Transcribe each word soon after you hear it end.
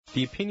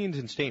The opinions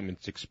and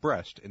statements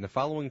expressed in the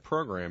following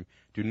program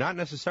do not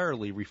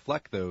necessarily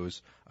reflect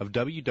those of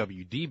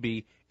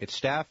WWDB, its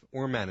staff,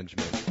 or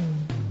management.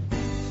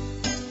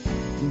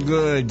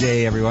 Good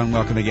day, everyone.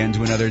 Welcome again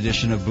to another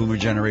edition of Boomer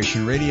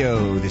Generation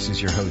Radio. This is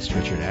your host,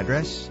 Richard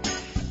Address,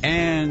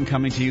 and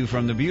coming to you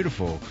from the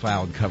beautiful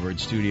cloud-covered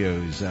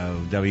studios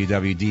of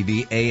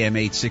WWDB AM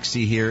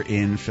 860 here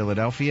in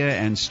Philadelphia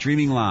and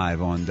streaming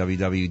live on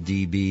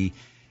WWDB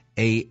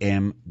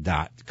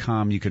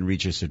am.com. You can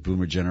reach us at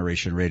Boomer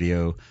Generation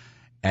Radio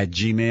at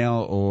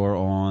Gmail or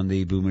on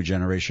the Boomer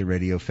Generation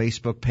Radio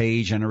Facebook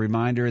page. And a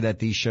reminder that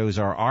these shows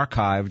are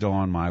archived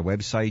on my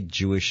website,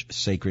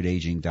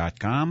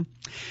 JewishSacredAging.com.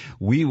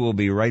 We will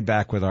be right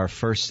back with our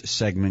first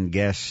segment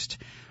guest,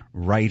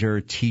 writer,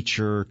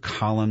 teacher,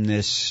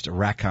 columnist,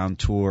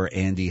 raconteur,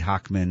 Andy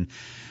Hockman,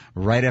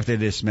 right after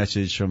this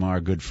message from our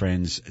good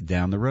friends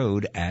down the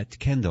road at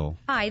Kendall.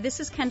 Hi,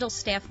 this is Kendall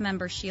staff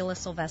member Sheila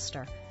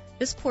Sylvester.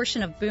 This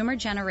portion of Boomer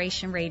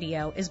Generation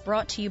Radio is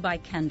brought to you by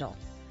Kendall.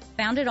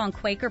 Founded on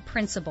Quaker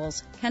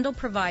principles, Kendall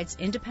provides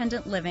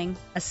independent living,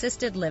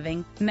 assisted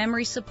living,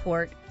 memory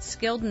support,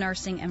 skilled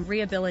nursing, and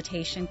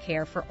rehabilitation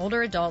care for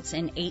older adults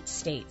in 8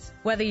 states.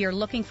 Whether you're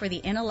looking for the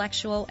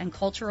intellectual and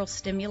cultural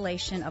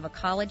stimulation of a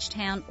college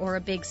town or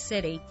a big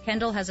city,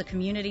 Kendall has a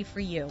community for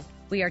you.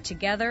 We are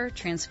together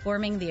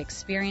transforming the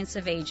experience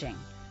of aging.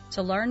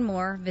 To learn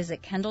more,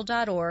 visit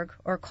kendall.org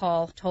or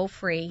call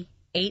toll-free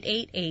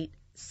 888-759-0128.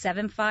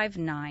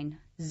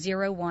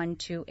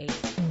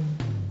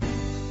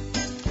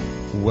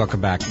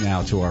 Welcome back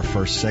now to our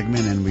first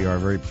segment, and we are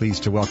very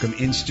pleased to welcome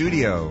in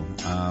studio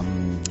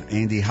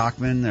Andy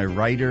Hockman, a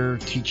writer,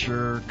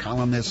 teacher,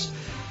 columnist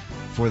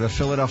for the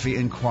Philadelphia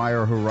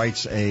Inquirer, who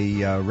writes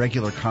a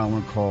regular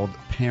column called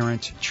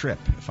Parent Trip,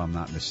 if I'm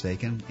not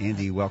mistaken.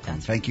 Andy, welcome.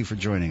 Thank you for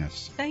joining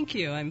us. Thank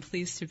you. I'm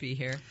pleased to be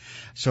here.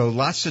 So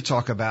lots to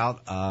talk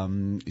about,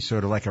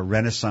 sort of like a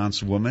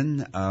Renaissance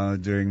woman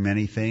doing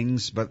many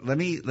things. But let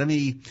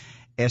me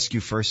ask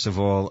you, first of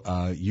all,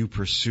 you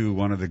pursue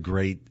one of the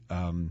great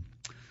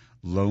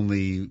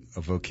lonely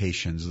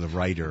vocations, the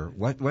writer.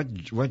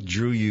 What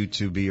drew you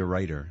to be a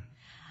writer?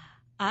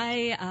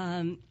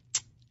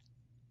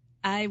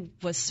 I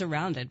was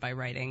surrounded by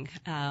writing.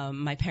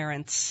 My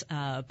parents,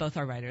 both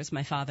are writers.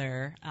 My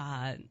father,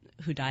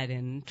 who died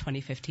in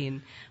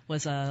 2015,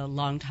 was a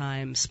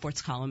longtime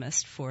sports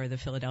columnist for the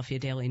Philadelphia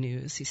Daily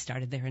News. He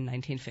started there in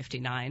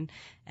 1959,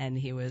 and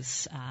he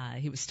was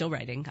still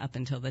writing up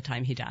until the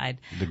time he died.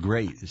 The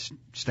great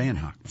Stan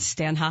Hockman.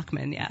 Stan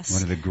Hockman, yes.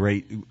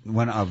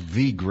 One of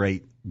the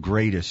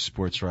greatest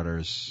sports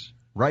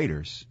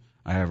writers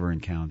I ever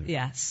encountered.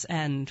 Yes,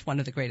 and one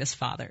of the greatest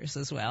fathers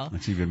as well.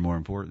 That's even more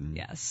important.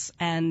 Yes,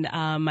 and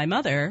my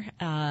mother,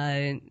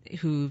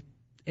 who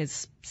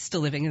is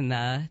still living in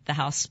the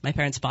house my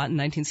parents bought in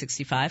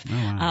 1965,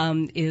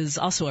 is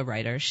also a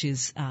writer.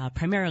 She's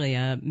primarily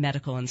a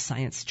medical and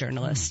science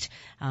journalist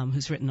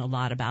who's written a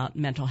lot about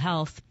mental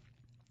health.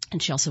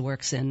 And she also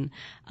works in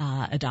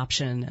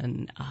adoption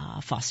and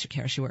foster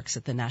care. She works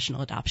at the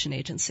National Adoption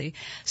Agency.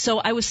 So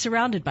I was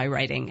surrounded by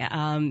writing.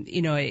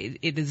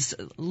 It is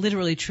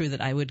literally true that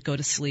I would go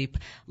to sleep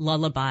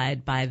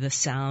lullabied by the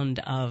sound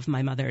of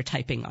my mother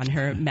typing on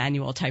her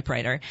manual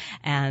typewriter.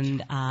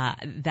 And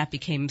that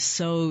became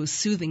so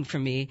soothing for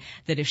me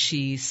that if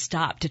she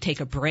stopped to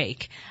take a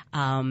break,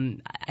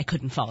 I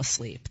couldn't fall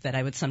asleep, that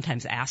I would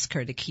sometimes ask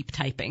her to keep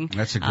typing.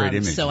 That's a great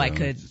image. So I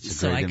could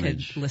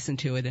listen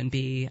to it and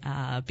be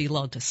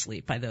lulled to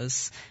sleep by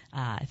those,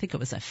 I think it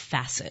was a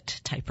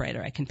Facet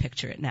typewriter. I can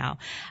picture it now.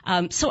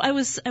 So I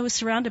was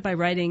surrounded by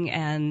writing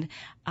and,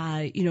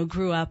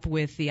 grew up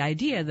with the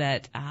idea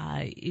that,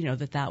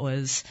 that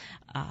was,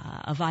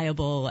 a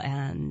viable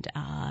and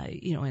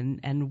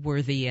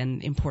worthy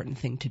and important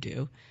thing to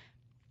do.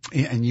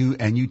 And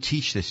you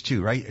teach this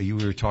too, right? You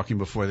were talking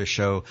before the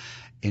show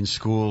in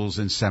schools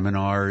and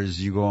seminars.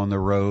 You go on the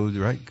road,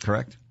 right?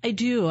 Correct? I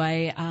do.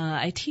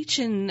 I teach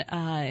in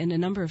a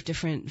number of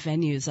different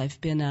venues. I've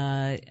been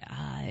a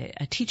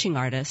teaching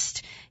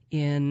artist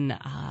in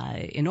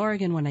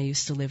Oregon when I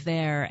used to live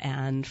there,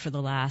 and for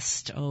the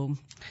last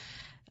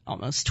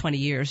almost 20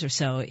 years or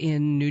so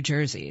in New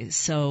Jersey.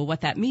 So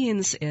what that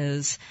means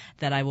is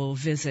that I will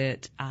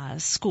visit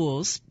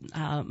schools,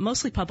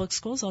 mostly public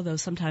schools, although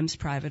sometimes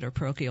private or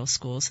parochial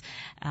schools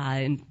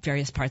in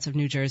various parts of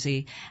New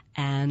Jersey,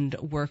 and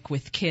work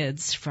with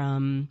kids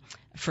from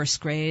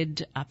first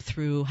grade up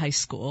through high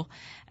school.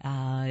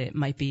 It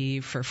might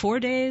be for 4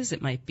 days.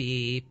 It might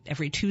be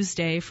every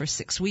Tuesday for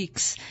 6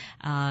 weeks,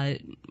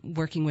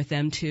 working with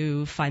them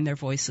to find their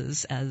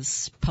voices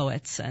as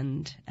poets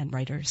and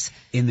writers.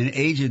 In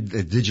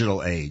the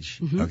digital age,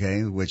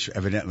 okay, which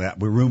evidently,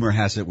 rumor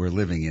has it we're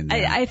living in now.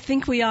 I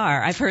think we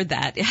are. I've heard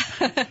that.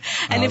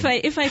 And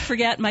if I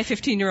forget, my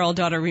 15-year-old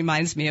daughter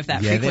reminds me of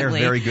that frequently. Yeah, they're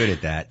very good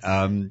at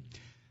that.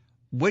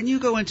 When you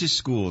go into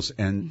schools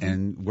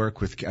and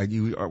work with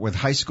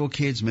high school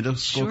kids, middle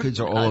school kids,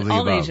 or all of the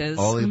above? Ages.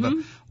 All of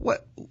the above.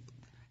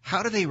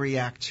 How do they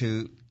react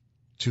to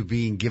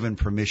being given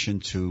permission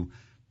to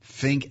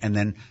think and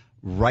then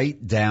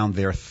write down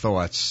their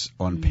thoughts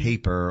on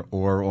paper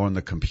or on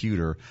the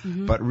computer,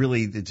 but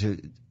really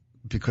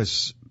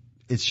because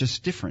it's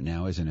just different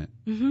now, isn't it?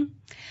 Mm-hmm.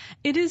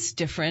 It is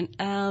different.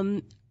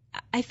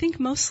 I think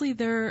mostly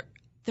they're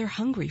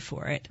hungry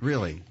for it.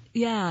 Really?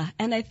 Yeah,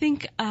 and I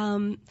think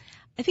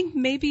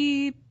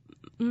maybe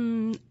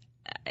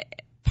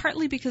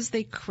partly because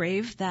they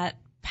crave that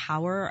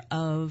power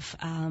of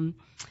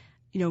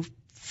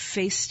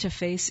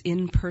face-to-face,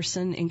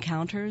 in-person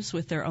encounters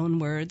with their own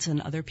words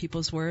and other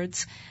people's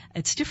words.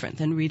 It's different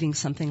than reading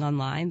something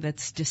online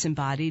that's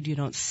disembodied. You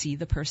don't see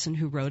the person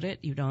who wrote it.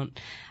 You don't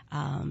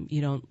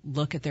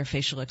look at their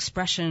facial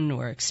expression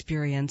or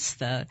experience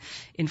the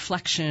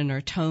inflection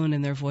or tone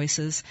in their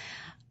voices.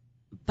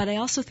 But I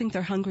also think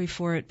they're hungry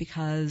for it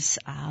because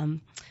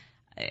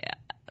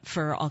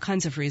for all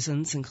kinds of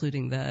reasons,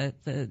 including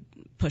the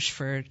push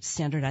for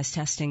standardized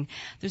testing,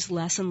 there's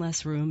less and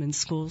less room in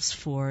schools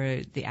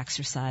for the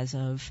exercise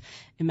of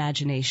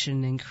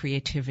imagination and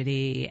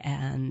creativity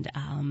and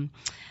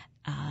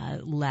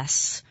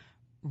less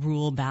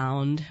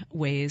rule-bound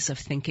ways of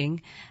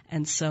thinking.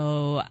 And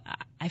so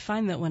I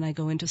find that when I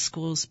go into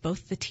schools,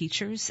 both the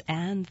teachers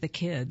and the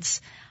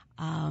kids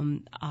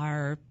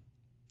are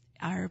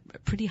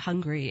pretty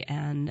hungry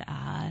and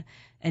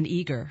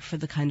eager for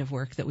the kind of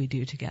work that we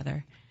do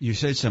together. You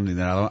said something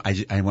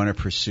that I want to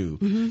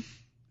pursue.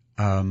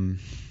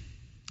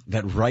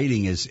 That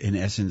writing is, in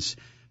essence,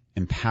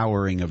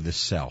 empowering of the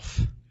self.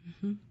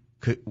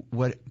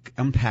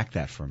 Unpack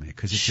that for me,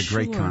 because it's a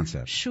great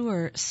concept.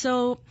 Sure.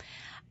 So,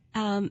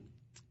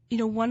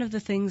 one of the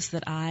things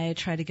that I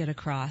try to get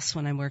across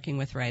when I'm working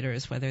with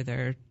writers, whether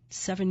they're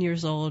 7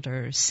 years old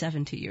or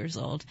 70 years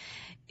old,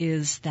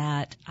 is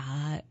that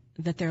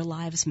their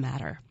lives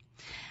matter.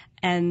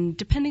 And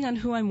depending on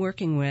who I'm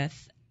working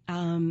with,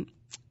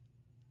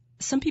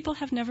 some people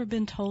have never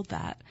been told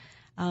that.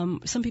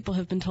 Some people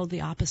have been told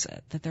the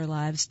opposite, that their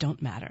lives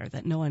don't matter,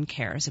 that no one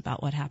cares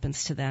about what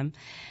happens to them.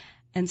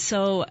 And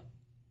so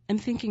I'm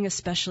thinking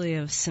especially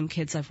of some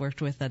kids I've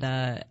worked with at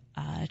a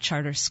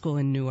charter school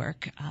in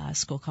Newark, a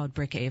school called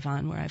Brick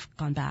Avon, where I've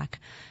gone back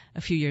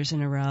a few years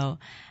in a row.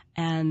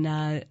 And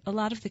a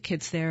lot of the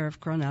kids there have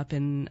grown up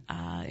in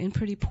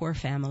pretty poor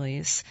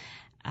families,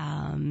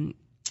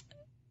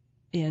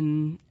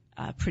 in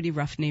pretty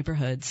rough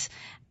neighborhoods,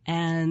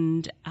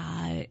 and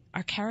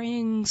are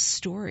carrying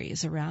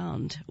stories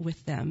around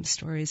with them,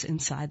 stories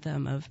inside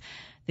them of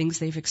things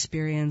they've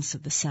experienced,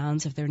 of the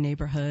sounds of their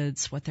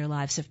neighborhoods, what their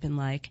lives have been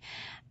like.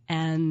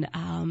 And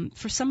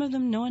for some of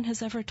them, no one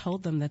has ever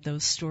told them that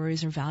those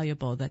stories are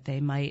valuable, that they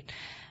might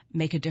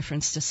make a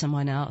difference to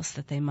someone else,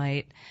 that they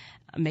might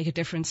make a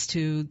difference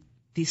to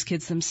these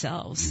kids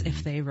themselves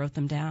if they wrote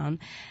them down.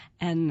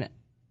 And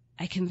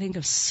I can think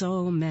of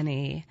so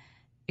many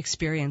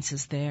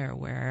experiences there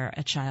where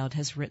a child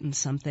has written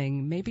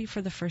something maybe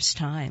for the first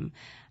time.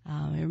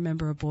 I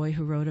remember a boy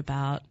who wrote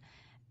about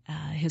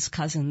his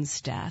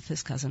cousin's death.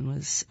 His cousin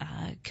was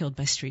killed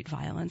by street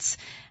violence,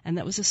 and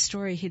that was a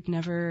story he'd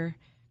never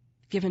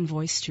given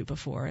voice to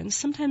before. And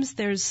sometimes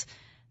there's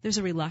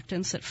a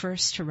reluctance at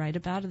first to write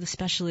about it,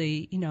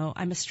 especially,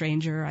 I'm a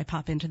stranger, I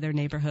pop into their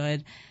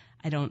neighborhood,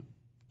 I don't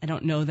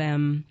know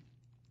them,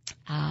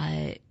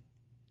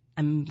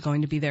 I'm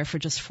going to be there for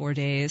just 4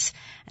 days.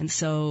 And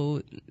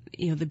so,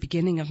 the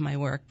beginning of my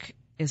work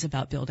is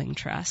about building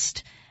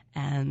trust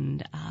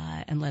and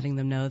letting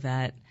them know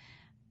that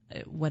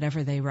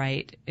whatever they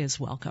write is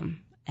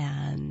welcome,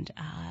 and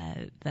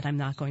that I'm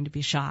not going to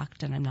be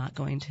shocked, and I'm not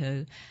going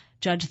to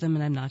judge them,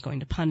 and I'm not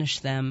going to punish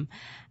them.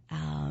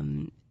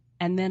 And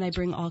then I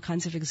bring all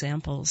kinds of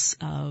examples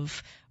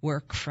of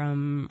work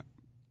from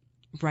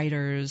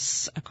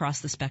writers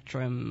across the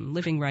spectrum,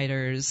 living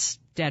writers,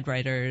 dead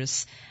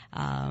writers,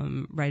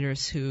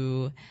 writers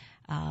who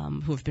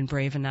have been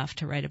brave enough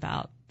to write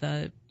about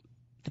the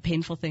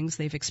painful things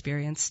they've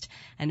experienced,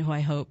 and who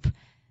I hope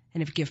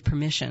and give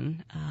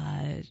permission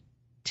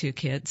to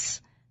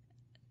kids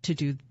to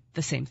do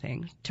the same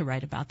thing, to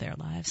write about their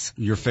lives.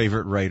 Your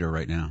favorite writer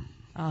right now?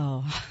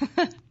 Oh.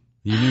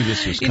 You knew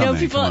this was coming.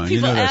 People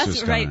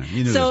ask, right?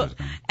 So,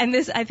 and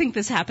I think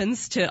this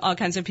happens to all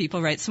kinds of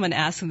people, right? Someone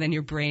asks, and then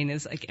your brain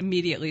is like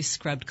immediately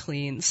scrubbed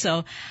clean.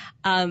 So,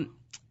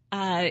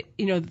 I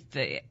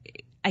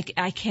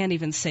can't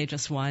even say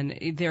just one.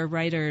 They're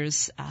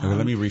writers. Okay,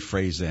 let me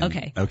rephrase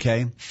then.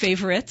 Okay.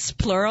 Favorites,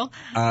 plural.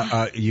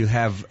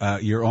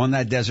 You're on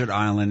that desert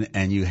island,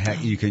 and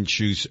you can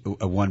choose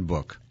one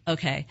book.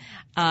 Okay.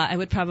 I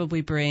would probably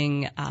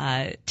bring,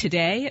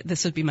 today,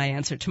 this would be my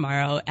answer.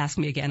 Tomorrow, ask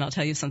me again, I'll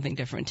tell you something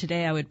different.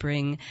 Today I would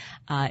bring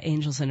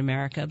Angels in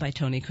America by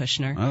Tony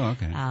Kushner. Oh,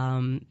 okay.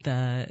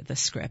 The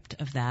script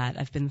of that.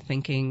 I've been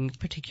thinking,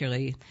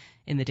 particularly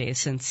in the days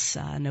since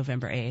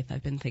November 8th,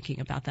 I've been thinking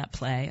about that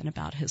play and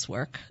about his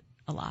work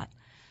a lot.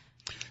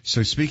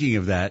 So speaking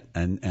of that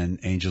and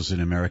Angels in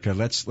America,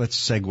 let's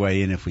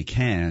segue in, if we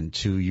can,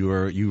 to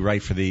you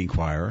write for the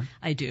Inquirer.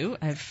 I do.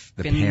 I've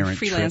been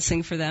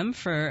freelancing for them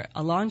for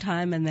a long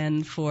time, and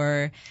then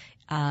for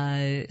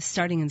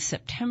starting in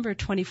September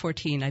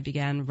 2014, I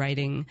began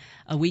writing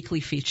a weekly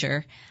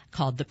feature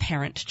called The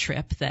Parent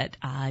Trip that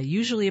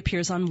usually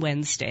appears on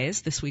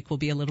Wednesdays. This week will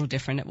be a little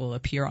different. It will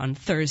appear on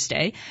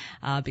Thursday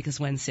because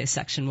Wednesday's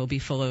section will be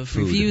full of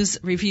reviews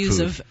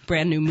Food. of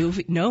brand new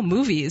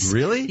movies.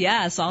 Really?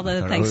 Yes, all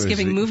the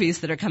Thanksgiving movies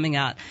that are coming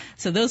out.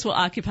 So those will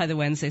occupy the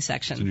Wednesday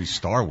section. It's a new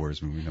Star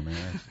Wars movie coming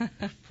out.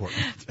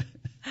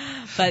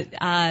 But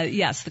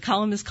yes, the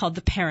column is called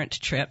The Parent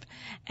Trip,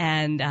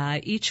 and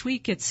each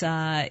week it's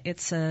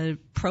a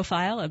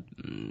profile,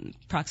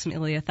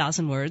 approximately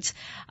 1,000 words,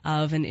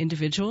 of an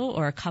individual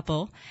or a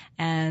couple,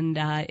 and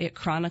it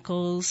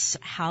chronicles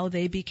how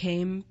they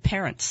became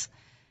parents,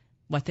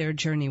 what their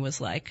journey was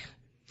like.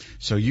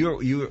 So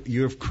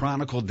you've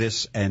chronicled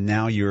this, and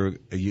now you're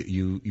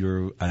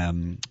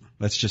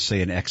let's just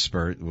say an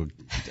expert. Well,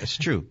 that's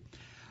true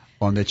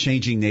on the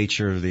changing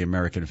nature of the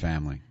American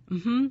family.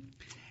 Mm-hmm.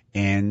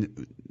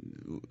 And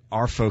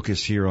our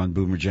focus here on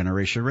Boomer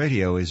Generation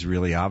Radio is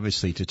really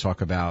obviously to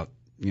talk about,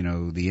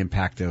 the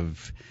impact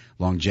of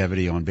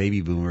longevity on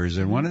baby boomers.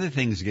 And one of the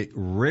things that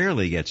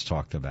rarely gets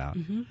talked about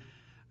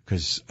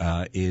because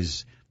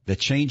is the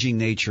changing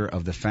nature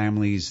of the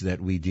families that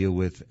we deal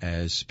with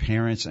as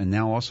parents and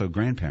now also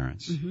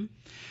grandparents. Mm-hmm.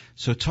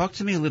 So talk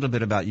to me a little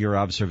bit about your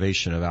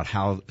observation about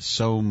how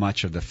so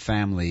much of the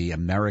family,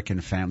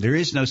 American family, there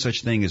is no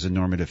such thing as a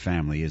normative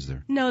family, is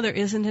there? No, there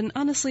isn't. And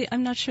honestly,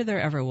 I'm not sure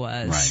there ever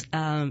was.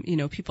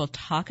 Right. People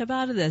talk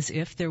about it as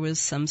if there was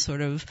some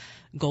sort of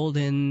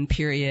golden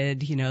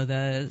period,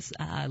 the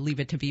Leave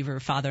It to Beaver,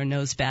 Father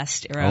Knows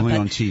Best era. Only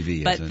on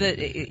TV. But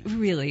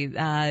really,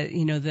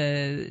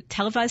 the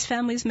televised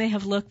families may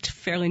have looked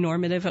fairly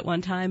normative at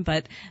one time,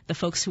 but the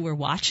folks who were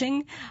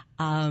watching,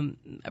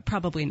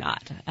 probably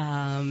not.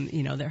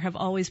 There have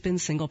always been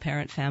single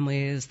parent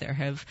families. There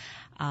have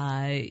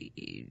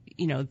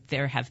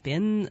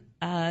been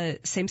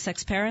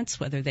same-sex parents,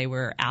 whether they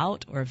were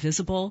out or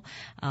visible,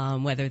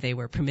 whether they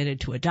were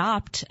permitted to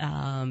adopt.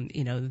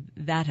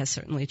 That has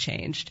certainly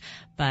changed.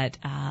 But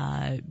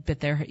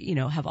there,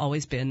 have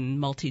always been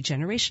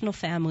multi-generational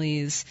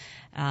families,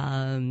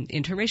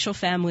 interracial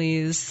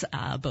families,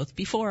 both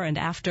before and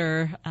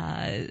after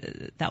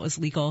that was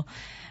legal.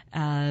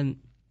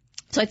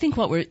 So I think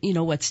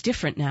what's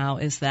different now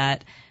is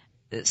that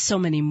so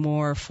many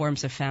more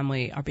forms of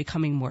family are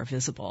becoming more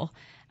visible,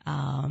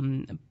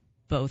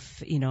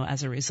 both,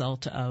 as a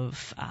result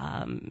of,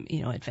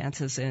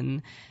 advances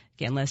in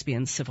gay and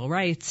lesbian civil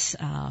rights,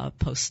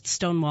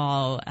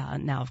 post-Stonewall,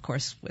 now, of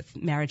course, with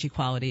marriage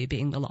equality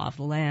being the law of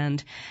the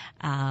land,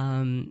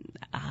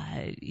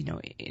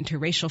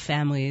 interracial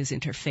families,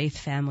 interfaith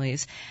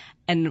families.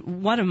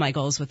 And one of my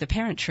goals with the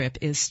Parent Trip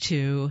is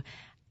to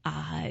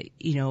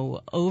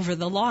over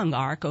the long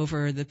arc,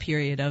 over the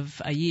period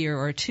of a year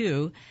or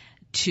two,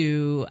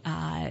 to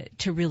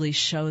really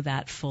show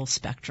that full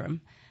spectrum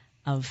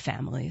of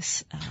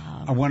families.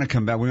 I want to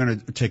come back. We're going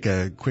to take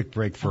a quick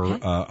break for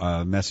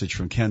a message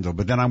from Kendall,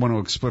 but then I want to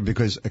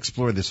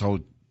explore this whole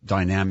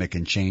dynamic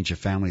and change of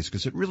families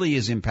because it really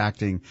is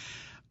impacting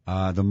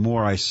the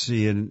more I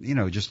see in,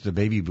 just the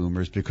baby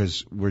boomers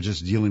because we're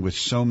just dealing with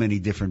so many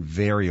different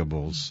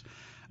variables,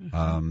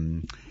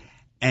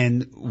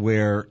 and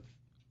where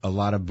a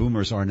lot of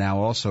boomers are now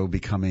also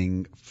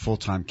becoming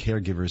full-time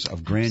caregivers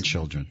of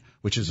grandchildren,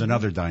 which is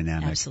another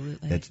dynamic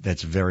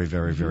that's very,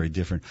 very, very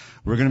different.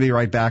 We're going to be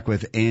right back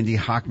with Andy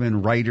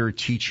Hockman, writer,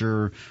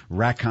 teacher,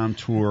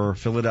 raconteur,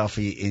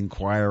 Philadelphia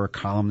Inquirer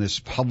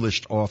columnist,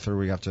 published author.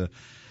 We have to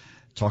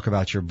talk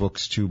about your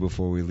books, too,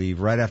 before we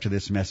leave, right after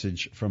this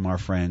message from our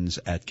friends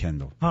at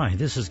Kendall. Hi,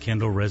 this is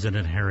Kendall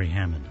resident Harry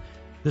Hammond.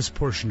 This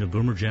portion of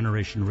Boomer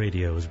Generation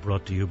Radio is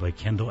brought to you by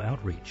Kendall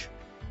Outreach.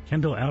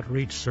 Kendall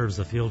Outreach serves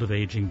the field of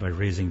aging by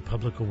raising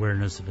public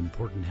awareness of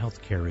important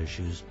health care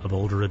issues of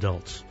older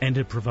adults, and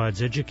it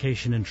provides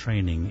education and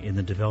training in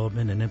the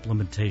development and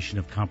implementation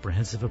of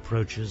comprehensive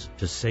approaches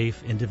to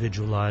safe,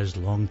 individualized,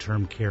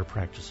 long-term care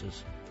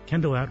practices.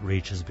 Kendall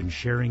Outreach has been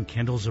sharing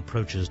Kendall's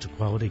approaches to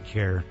quality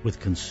care with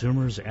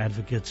consumers,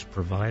 advocates,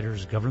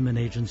 providers, government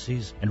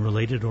agencies, and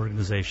related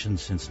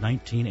organizations since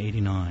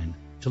 1989.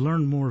 To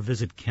learn more,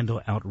 visit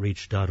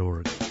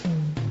kendalloutreach.org.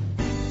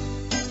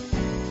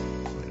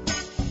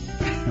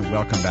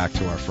 Welcome back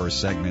to our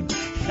first segment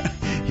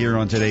here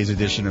on today's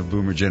edition of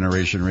Boomer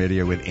Generation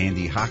Radio with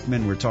Andy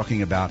Hockman. We're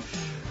talking about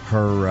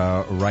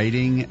her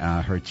writing,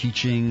 her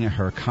teaching,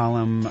 her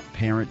column,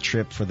 Parent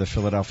Trip for the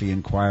Philadelphia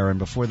Inquirer. And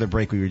before the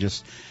break, we were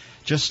just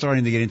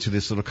starting to get into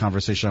this little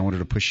conversation I wanted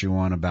to push you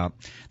on about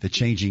the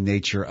changing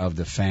nature of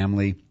the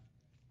family.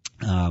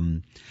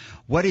 You've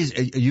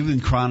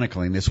been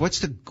chronicling this. What's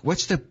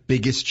the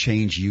biggest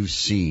change you've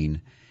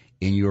seen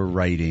in your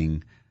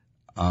writing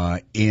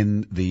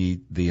in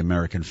the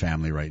American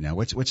family right now?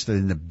 What's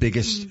the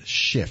biggest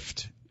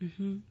shift?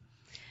 Mm-hmm.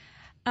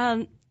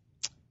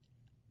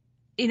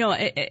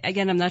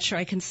 Again, I'm not sure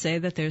I can say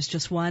that there's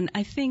just one.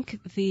 I think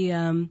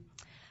the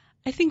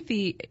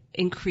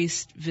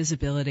increased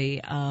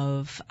visibility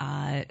of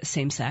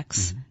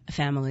same-sex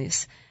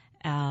families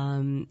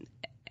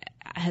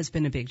has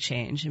been a big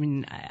change. I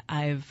mean,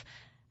 I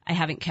I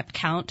haven't kept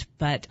count,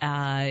 but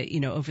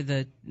over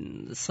the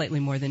slightly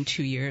more than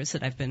 2 years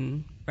that I've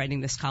been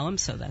writing this column,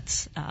 so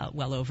that's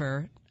well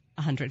over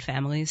 100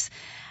 families.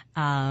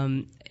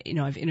 I've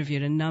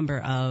interviewed a number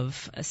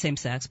of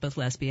same-sex, both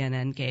lesbian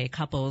and gay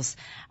couples,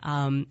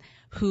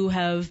 who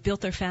have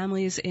built their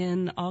families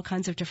in all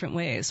kinds of different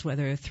ways,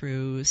 whether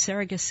through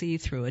surrogacy,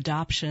 through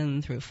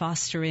adoption, through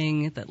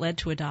fostering that led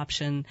to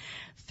adoption,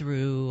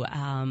 through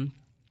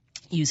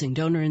using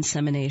donor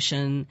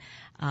insemination,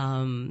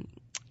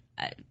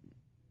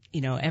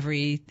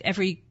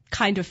 every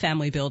kind of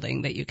family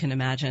building that you can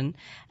imagine.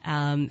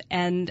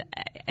 And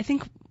I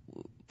think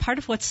part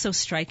of what's so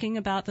striking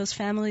about those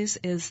families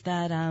is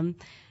that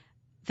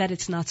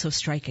it's not so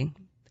striking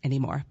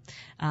anymore.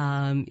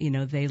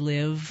 They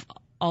live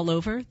all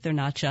over. They're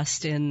not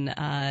just in,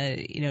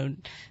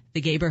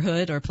 the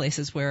Gayborhood or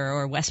places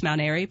or West Mount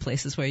Airy,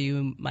 places where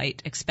you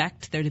might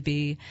expect there to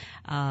be,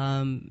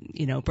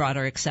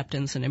 broader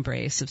acceptance and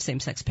embrace of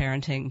same-sex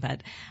parenting.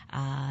 But,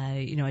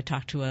 I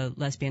talked to a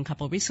lesbian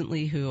couple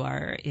recently who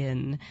are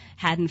in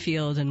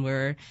Haddonfield and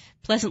were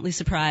pleasantly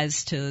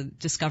surprised to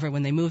discover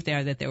when they moved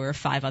there that there were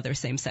 5 other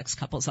same-sex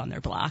couples on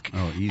their block.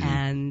 Oh, easy.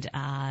 And,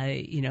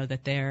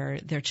 that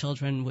their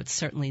children would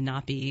certainly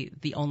not be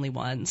the only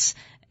ones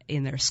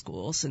in their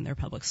schools, in their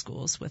public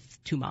schools, with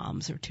 2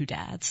 moms or 2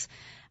 dads.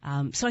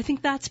 So I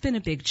think that's been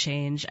a big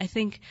change. I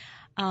think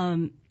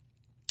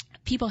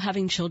people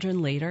having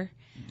children later,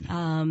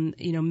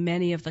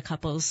 many of the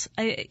couples,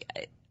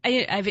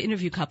 I've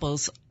interviewed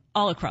couples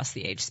all across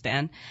the age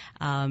span,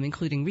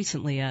 including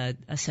recently a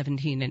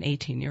 17 and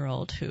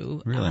 18-year-old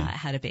who really?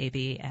 Had a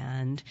baby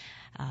and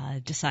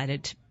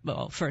decided,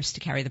 first to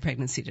carry the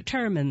pregnancy to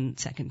term and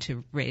second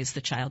to raise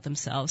the child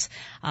themselves,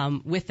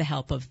 with the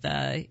help of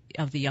the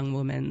young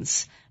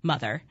woman's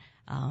mother.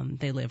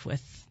 They live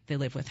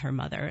with her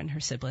mother and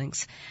her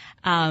siblings.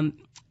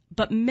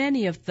 But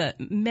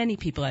many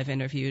people I've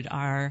interviewed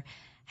are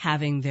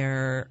having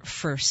their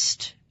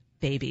first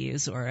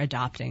babies or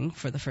adopting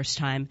for the first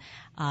time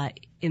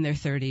in their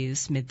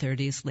 30s,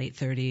 mid-30s, late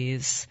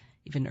 30s,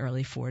 even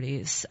early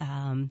 40s.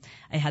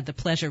 I had the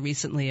pleasure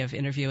recently of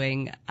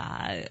interviewing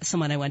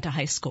someone I went to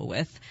high school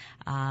with,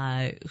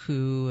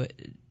 who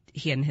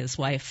he and his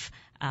wife,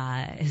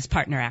 his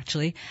partner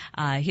actually,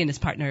 he and his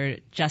partner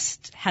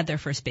just had their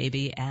first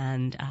baby,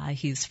 and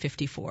he's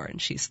 54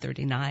 and she's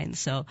 39.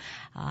 So,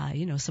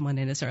 someone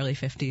in his early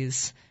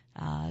 50s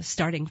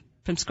starting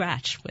from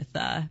scratch with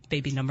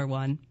baby number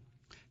 1.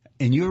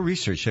 In your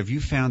research, have you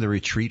found a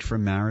retreat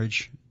from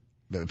marriage?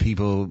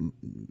 People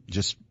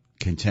just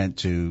content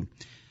to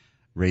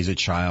raise a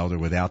child or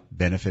without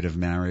benefit of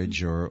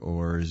marriage,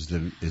 or is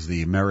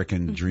the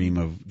American dream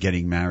of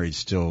getting married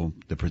still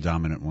the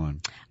predominant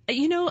one?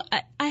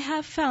 I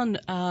have found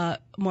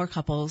more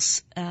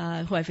couples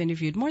who I've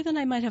interviewed, more than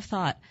I might have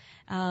thought,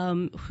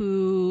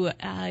 who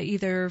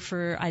either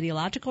for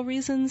ideological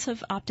reasons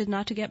have opted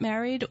not to get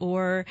married,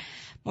 or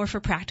more for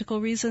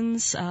practical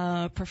reasons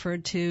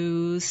preferred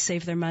to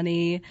save their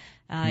money,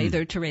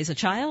 either to raise a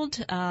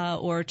child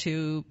or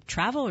to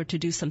travel or to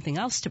do something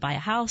else, to buy a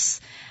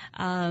house.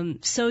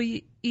 So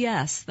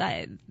yes,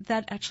 that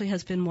actually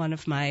has been one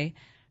of my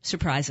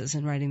surprises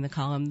in writing the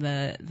column,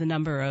 the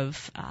number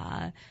of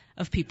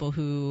people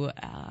who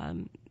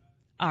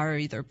are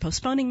either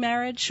postponing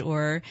marriage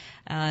or,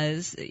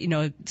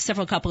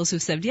 several couples who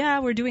said, yeah,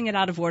 we're doing it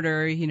out of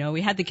order.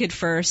 We had the kid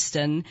first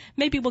and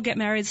maybe we'll get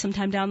married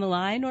sometime down the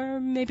line, or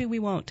maybe we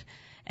won't.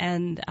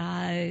 And,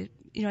 I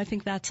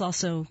think that's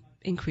also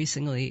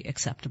increasingly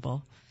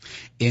acceptable.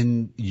 This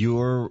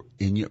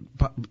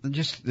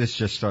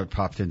just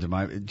popped into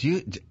my,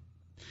 do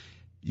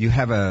you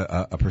have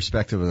a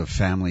perspective of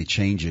family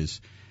changes?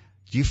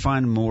 Do you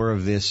find more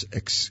of this,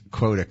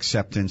 quote,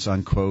 acceptance,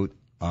 unquote,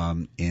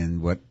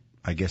 in what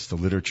I guess the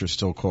literature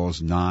still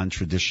calls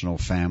non-traditional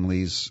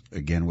families,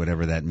 again,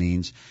 whatever that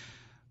means,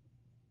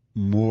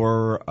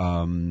 more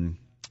on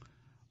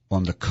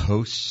the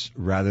coasts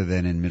rather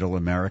than in Middle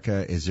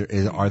America?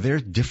 Are there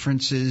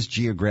differences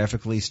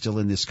geographically still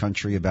in this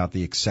country about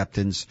the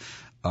acceptance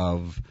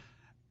of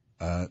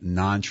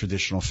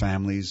non-traditional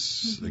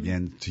families? Mm-hmm.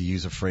 Again, to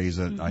use a phrase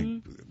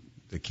that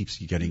that keeps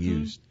getting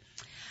used.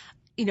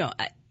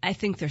 I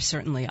think there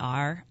certainly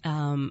are.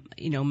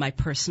 My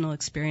personal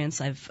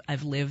experience,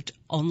 I've lived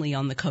only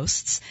on the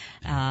coasts.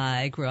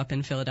 I grew up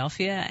in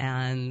Philadelphia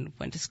and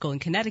went to school in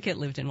Connecticut,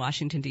 lived in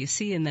Washington,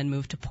 D.C., and then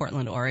moved to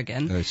Portland,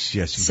 Oregon.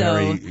 Yes,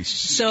 very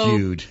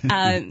skewed.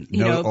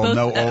 Know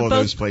all of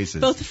those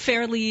places. Both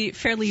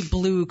fairly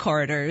blue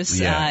corridors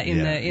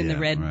in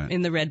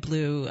the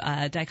red-blue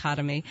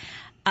dichotomy.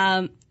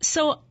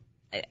 So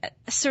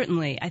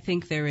certainly, I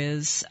think there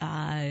is,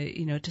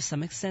 to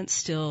some extent,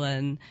 still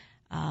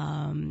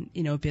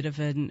a bit of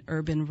an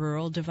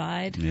urban-rural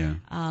divide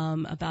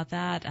about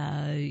that.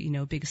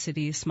 Big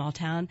city, small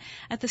town.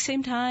 At the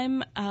same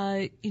time,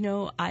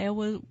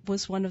 Iowa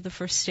was one of the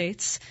first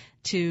states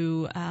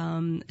to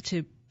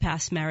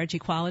pass marriage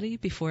equality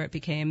before it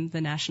became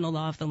the national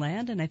law of the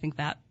land, and I think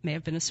that may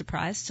have been a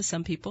surprise to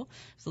some people.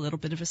 It was a little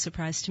bit of a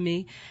surprise to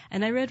me.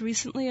 And I read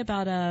recently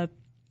about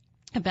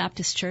a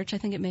Baptist church, I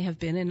think it may have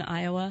been in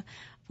Iowa,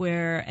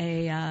 where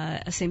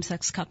a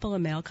same-sex couple, a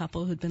male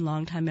couple who'd been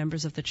longtime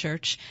members of the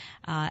church,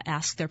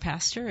 asked their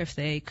pastor if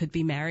they could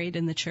be married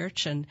in the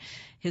church, and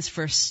his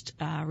first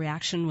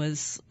reaction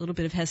was a little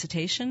bit of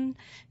hesitation.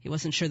 He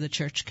wasn't sure the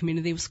church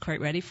community was quite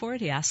ready for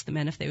it. He asked the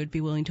men if they would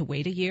be willing to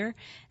wait a year,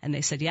 and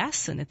they said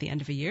yes, and at the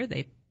end of a year,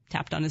 they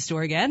tapped on his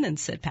door again and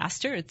said,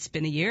 "Pastor, it's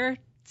been a year.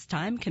 It's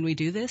time. Can we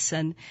do this?"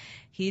 And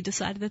he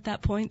decided at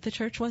that point the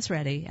church was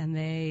ready, and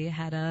they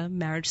had a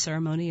marriage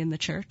ceremony in the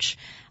church.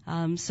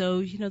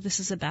 So, this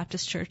is a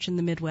Baptist church in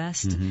the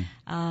Midwest.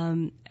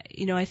 Mm-hmm.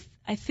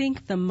 I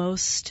think the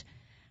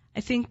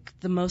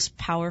most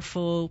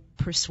powerful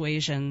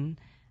persuasion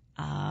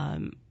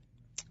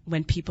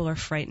when people are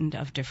frightened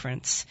of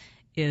difference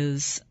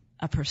is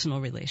a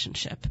personal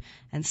relationship.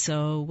 And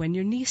so when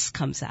your niece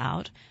comes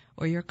out,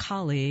 or your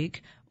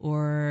colleague,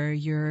 or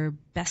your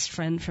best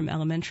friend from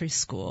elementary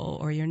school,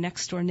 or your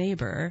next door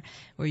neighbor,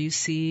 or you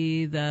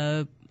see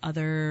the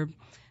other,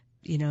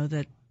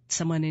 that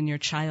someone in your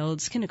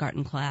child's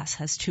kindergarten class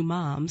has two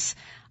moms,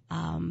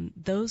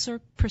 those are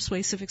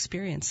persuasive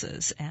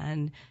experiences,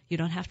 and you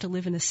don't have to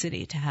live in a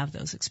city to have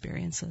those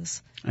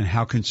experiences. And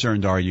how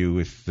concerned are you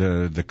with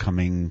the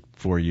coming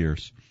 4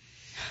 years?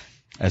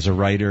 As a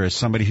writer, as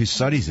somebody who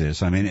studies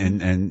this, I mean,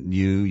 and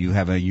you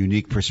have a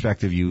unique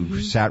perspective. You've mm-hmm.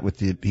 sat with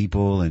the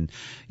people and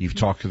you've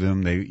talked to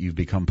them. You've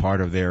become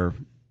part of their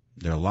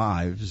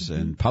lives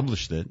mm-hmm. and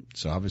published it.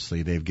 So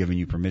obviously they've given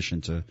you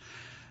permission to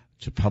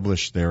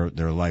publish their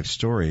life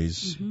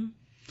stories. Mm-hmm.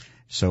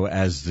 So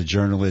as the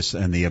journalist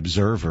and the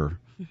observer,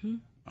 mm-hmm.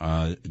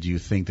 Do you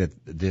think that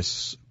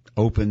this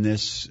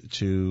openness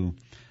to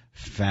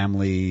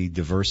family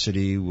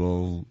diversity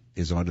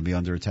is going to be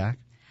under attack?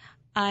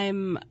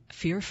 I'm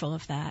fearful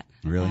of that.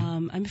 Really?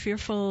 I'm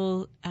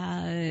fearful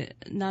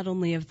not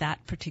only of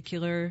that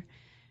particular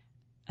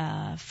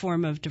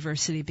form of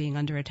diversity being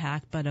under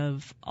attack, but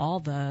of all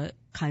the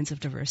kinds of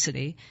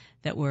diversity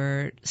that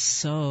were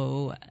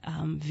so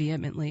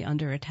vehemently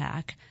under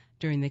attack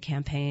during the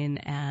campaign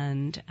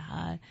and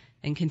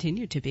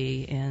continue to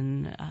be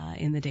in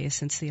the days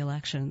since the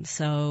election.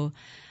 So,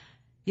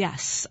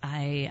 yes,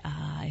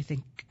 I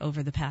think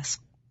over the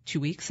past 2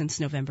 weeks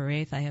since November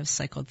 8th, I have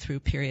cycled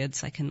through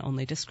periods I can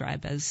only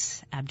describe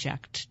as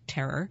abject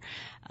terror,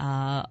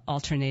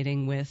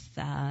 alternating with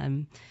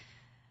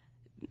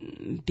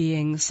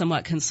being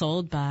somewhat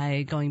consoled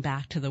by going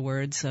back to the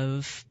words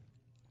of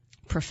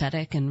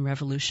prophetic and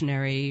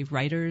revolutionary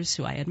writers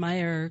who I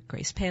admire,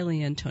 Grace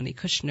Paley and Tony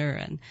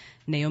Kushner and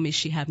Naomi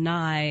Shihab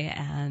Nye,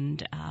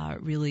 and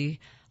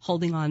really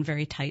holding on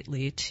very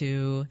tightly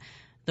to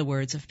the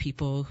words of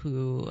people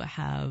who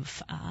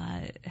have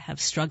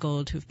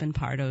struggled, who've been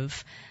part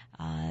of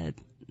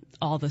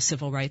all the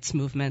civil rights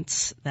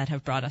movements that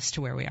have brought us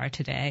to where we are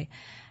today.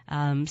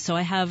 So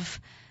I have,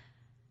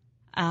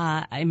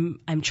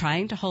 I'm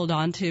trying to hold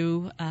on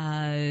to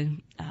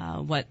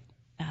what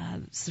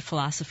the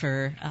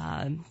philosopher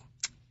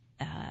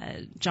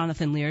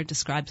Jonathan Lear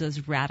describes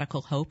as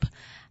radical hope.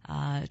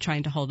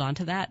 Trying to hold on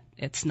to that.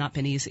 It's not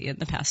been easy in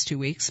the past 2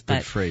 weeks, but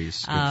good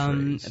phrase.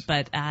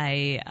 But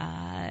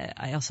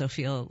I also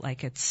feel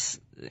like it's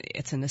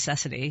a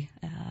necessity,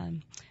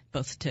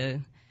 both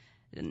to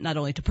not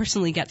only to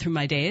personally get through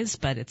my days,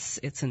 but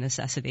it's a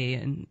necessity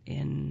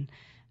in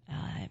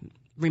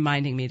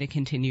reminding me to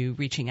continue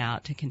reaching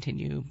out, to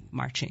continue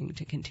marching,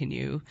 to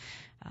continue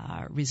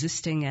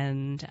resisting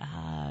and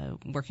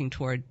working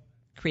toward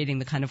creating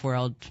the kind of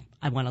world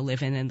I want to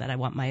live in and that I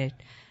want my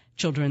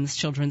children's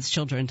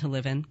children to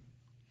live in.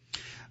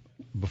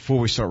 Before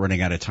we start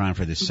running out of time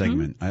for this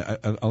segment,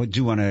 mm-hmm. I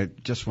do want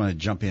to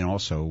jump in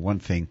also. One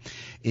thing,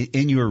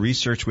 in your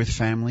research with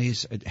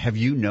families, have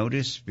you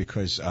noticed,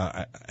 because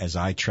as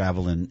I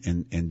travel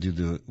and do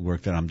the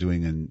work that I'm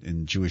doing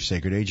in Jewish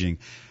Sacred Aging,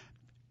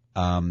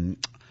 an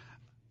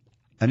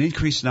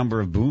increased number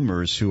of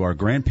boomers who are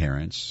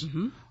grandparents,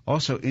 mm-hmm.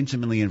 also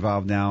intimately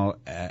involved now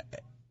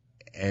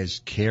as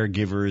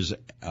caregivers,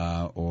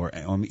 or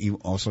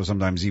also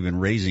sometimes even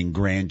raising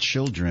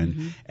grandchildren,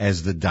 mm-hmm.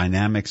 as the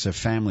dynamics of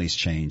families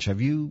change.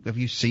 Have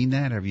you seen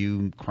that? Have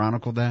you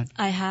chronicled that?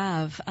 I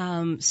have.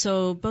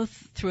 So both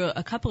through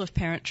a couple of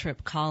Parent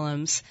Trip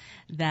columns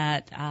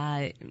that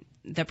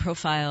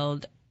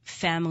profiled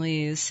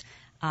families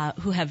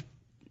who have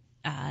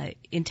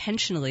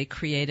intentionally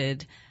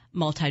created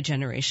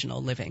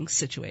multi-generational living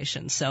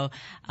situations. So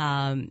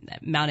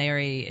Mount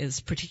Airy is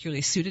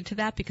particularly suited to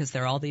that because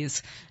there are all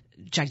these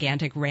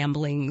gigantic,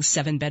 rambling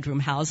 7-bedroom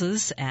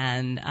houses,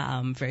 and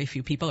very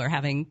few people are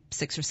having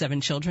 6 or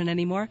 7 children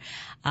anymore.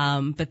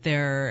 But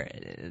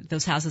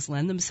those houses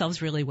lend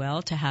themselves really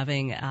well to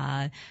having,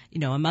 a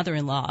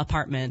mother-in-law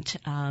apartment.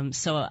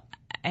 So I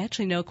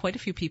actually know quite a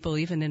few people,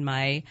 even in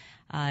my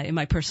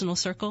personal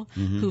circle,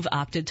 mm-hmm. who've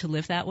opted to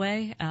live that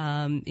way.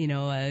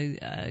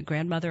 A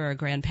grandmother or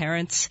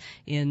grandparents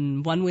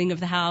in one wing of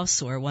the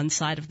house or one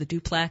side of the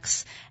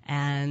duplex,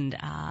 and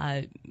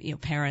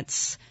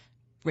parents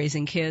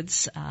raising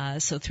kids,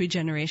 so 3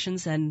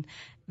 generations. And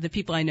the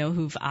people I know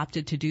who've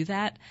opted to do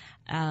that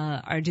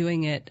are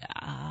doing it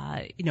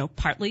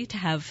partly to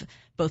have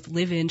both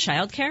live in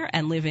childcare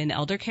and live in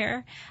elder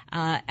care,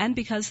 and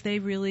because they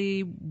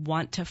really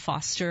want to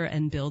foster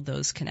and build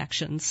those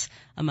connections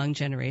among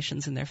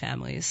generations in their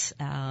families.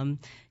 I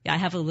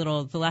have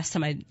the last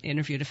time I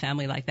interviewed a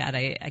family like that,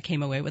 I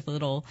came away with a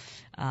little,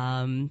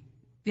 kind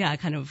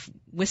of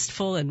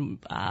wistful and,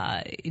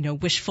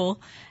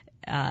 wishful,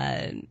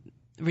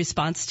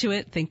 response to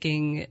it,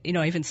 thinking,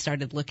 I even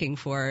started looking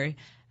for,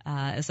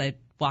 as I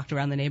walked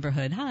around the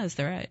neighborhood, is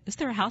there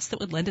a house that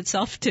would lend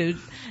itself to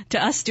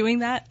us doing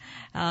that?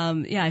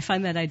 I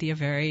find that idea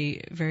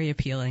very, very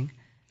appealing.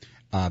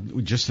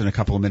 Just in a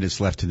couple of minutes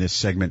left in this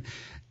segment,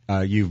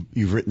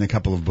 you've written a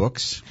couple of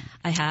books.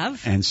 I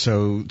have. And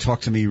so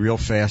talk to me real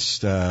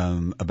fast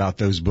about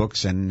those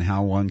books and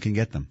how one can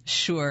get them.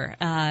 Sure.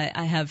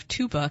 I have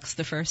 2 books.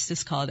 The first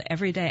is called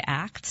Everyday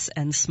Acts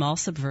and Small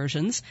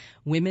Subversions,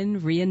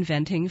 Women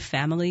Reinventing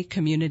Family,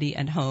 Community,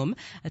 and Home,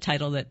 a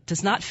title that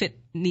does not fit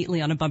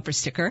neatly on a bumper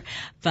sticker,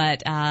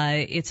 but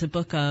it's a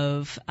book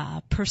of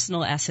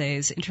personal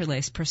essays,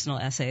 interlaced personal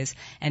essays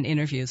and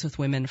interviews with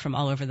women from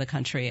all over the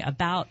country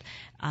about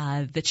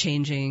the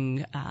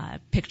changing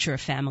picture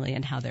of family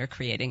and how they're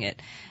creating it.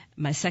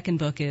 My second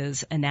book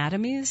is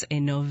Anatomies, a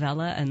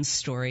Novella and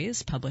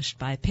Stories, published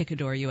by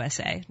Picador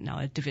USA, now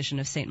a division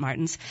of St.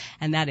 Martin's.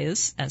 And that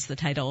is, as the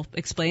title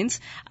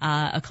explains,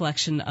 a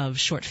collection of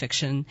short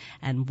fiction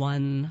and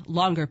one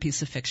longer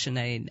piece of fiction,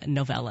 a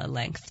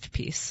novella-lengthed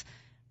piece.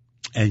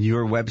 And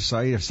your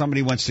website, if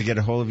somebody wants to get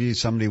a hold of you,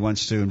 somebody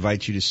wants to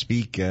invite you to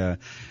speak,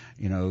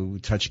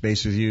 touch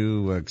base with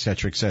you, et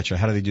cetera,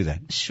 how do they do that?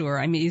 Sure.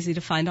 I'm easy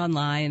to find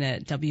online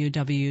at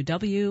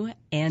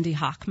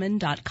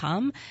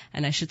www.andyhockman.com.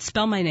 And I should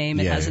spell my name.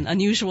 It has an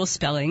unusual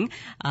spelling,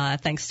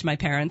 thanks to my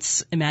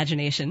parents'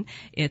 imagination.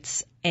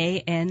 It's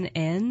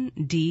ANNDEE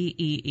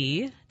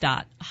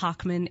Hockman,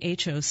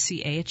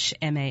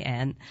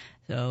 HOCHMAN.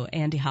 So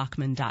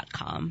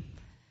AndyHockman.com.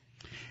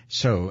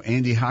 So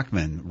Andy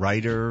Hockman,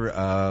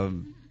 writer,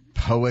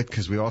 poet,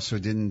 because we also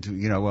didn't,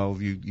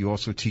 you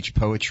also teach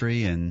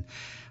poetry and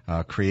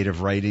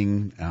creative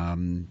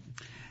writing,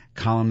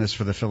 columnist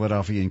for the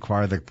Philadelphia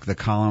Inquirer, the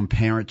column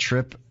Parent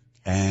Trip,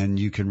 and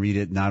you can read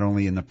it not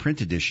only in the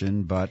print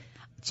edition, but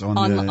it's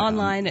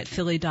online at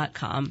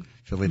philly.com.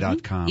 Philly.com.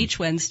 Mm-hmm. Each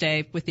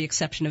Wednesday, with the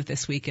exception of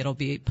this week, it'll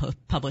be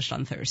published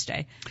on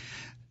Thursday.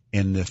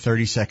 In the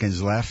 30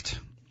 seconds left,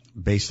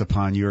 based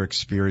upon your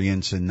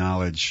experience and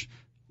knowledge,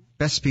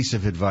 best piece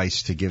of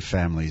advice to give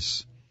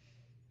families?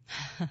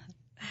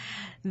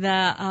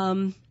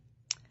 The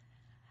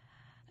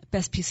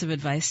best piece of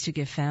advice to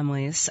give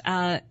families,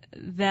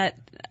 that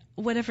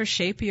whatever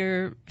shape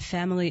your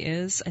family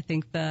is, I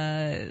think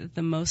the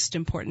most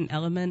important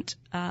element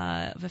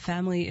of a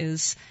family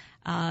is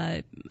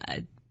a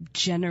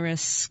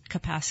generous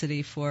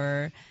capacity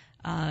for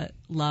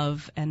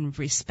love and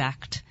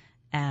respect,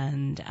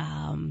 and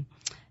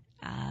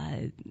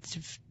sort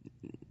of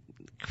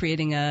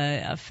creating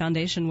a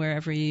foundation where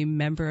every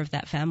member of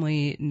that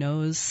family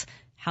knows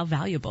how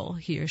valuable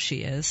he or she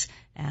is,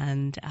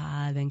 and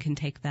then can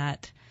take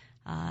that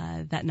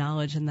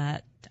knowledge and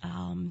that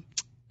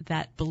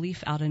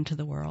belief out into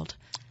the world.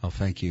 Oh,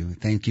 thank you,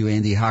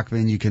 Andy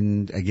Hockman. You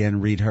can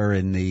again read her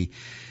in the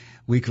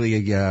weekly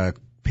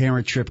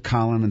Parent Trip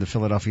column in the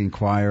Philadelphia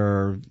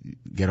Inquirer.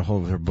 Get a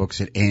hold of her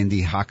books at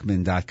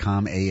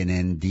andyhockman.com,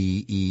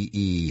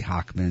 ANNDEE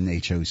Hockman,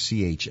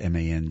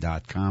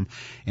 HOCHMAN.com.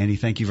 Andy,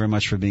 thank you very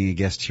much for being a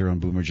guest here on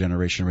Boomer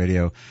Generation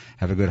Radio.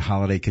 Have a good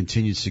holiday,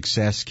 continued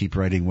success, keep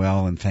writing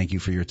well, and thank you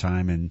for your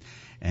time and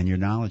your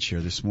knowledge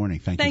here this morning.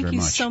 Thank you very much.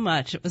 Thank you so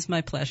much. It was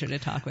my pleasure to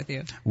talk with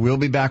you. We'll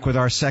be back with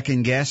our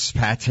second guest,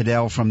 Pat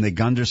Tedell from the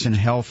Gunderson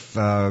Health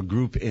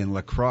Group in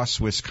La Crosse,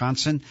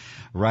 Wisconsin.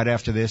 Right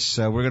after this,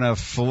 we're going to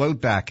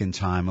float back in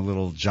time, a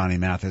little Johnny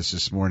Mathis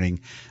this morning,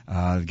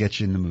 get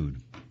you in the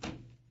mood.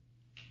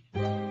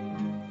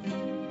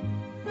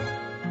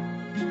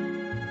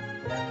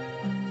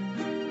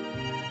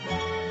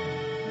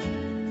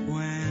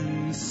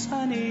 When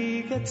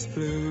Sunny gets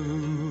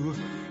blue,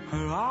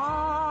 her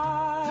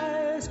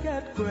eyes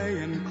get gray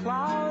and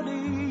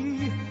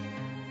cloudy,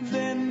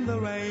 then the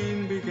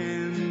rain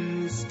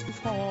begins to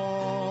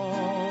fall.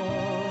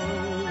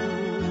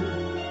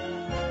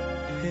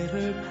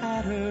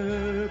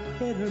 Pitter-patter,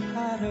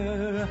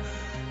 pitter-patter,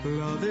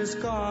 love is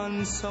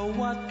gone, so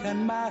what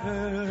can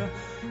matter?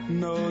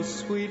 No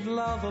sweet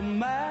love a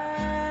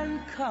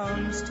man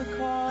comes to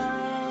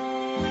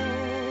call.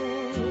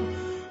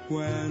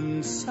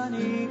 When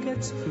Sunny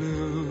gets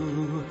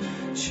blue,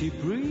 she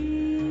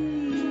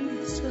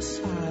breathes a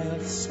sigh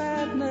of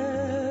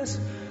sadness,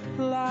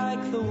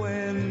 like the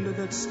wind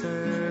that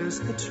stirs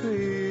the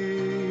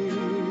trees.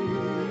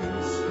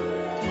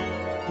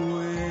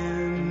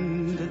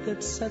 Wind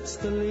that sets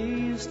the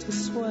leaves to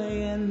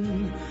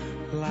swaying,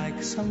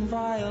 like some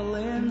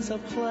violins are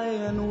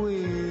playing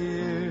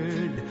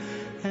weird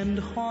and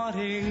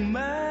haunting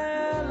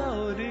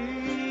melodies.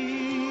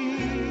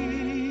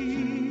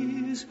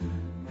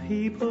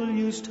 People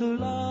used to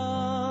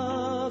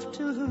love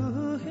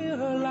to hear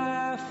her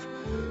laugh,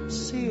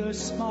 see her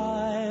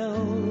smile.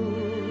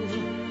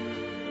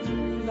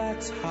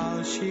 That's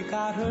how she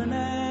got her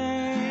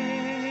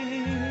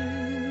name.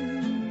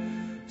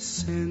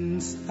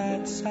 Since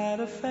that sad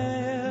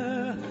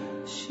affair,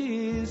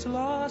 she's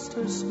lost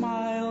her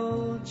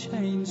smile,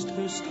 changed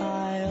her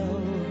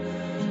style.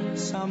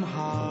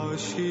 Somehow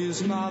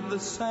she's not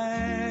the same.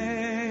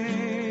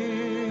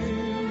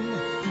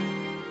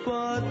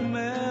 But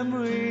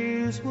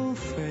memories will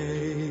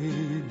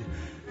fade,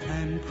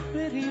 and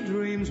pretty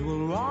dreams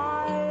will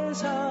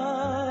rise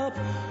up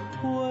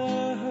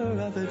where her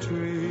other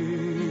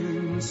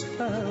dreams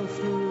fell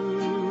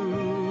through.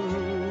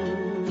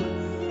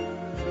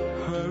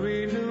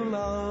 Hurry, new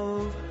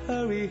love,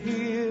 hurry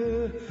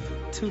here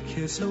to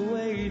kiss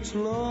away each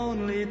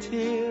lonely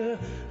tear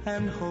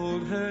and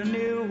hold her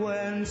near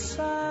when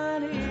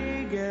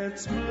sunny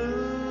gets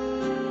blue.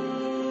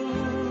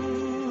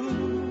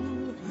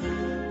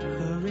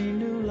 Hurry,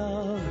 new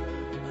love,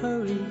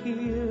 hurry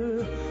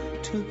here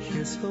to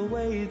kiss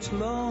away each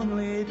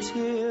lonely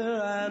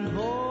tear and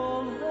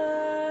hold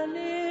her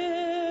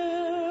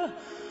near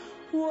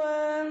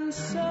when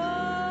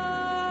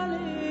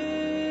sunny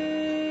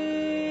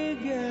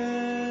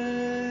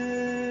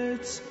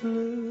gets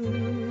blue.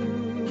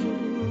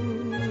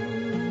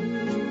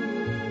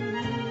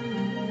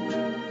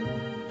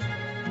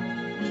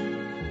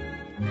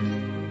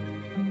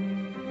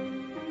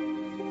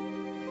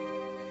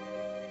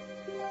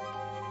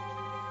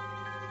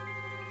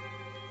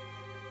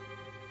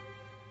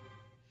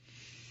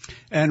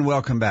 And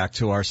welcome back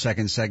to our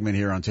second segment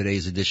here on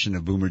today's edition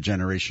of Boomer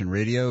Generation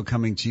Radio,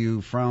 coming to you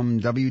from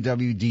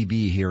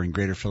WWDB here in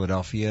Greater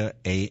Philadelphia,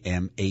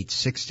 AM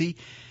 860.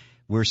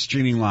 We're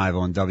streaming live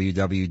on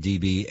www.dbam.com.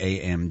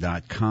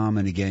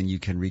 And again, you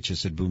can reach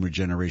us at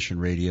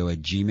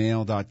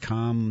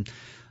boomergenerationradio@gmail.com.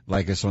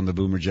 Like us on the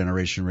Boomer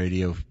Generation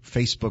Radio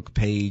Facebook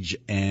page.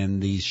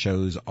 And these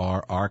shows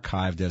are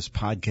archived as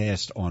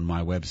podcast on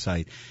my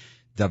website,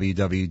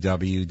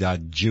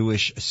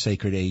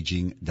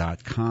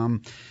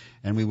 www.jewishsacredaging.com.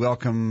 And we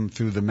welcome,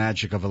 through the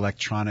magic of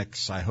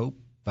electronics, I hope,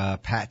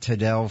 Pat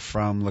Tedell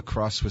from La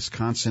Crosse,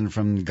 Wisconsin,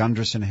 from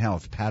Gunderson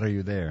Health. Pat, are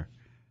you there?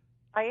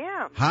 I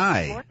am.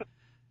 Hi. Good morning.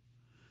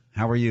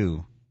 How are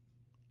you?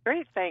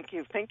 Great, thank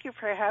you. Thank you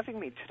for having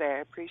me today. I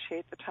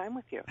appreciate the time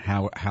with you.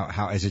 How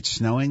is it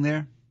snowing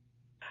there?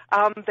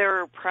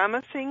 They're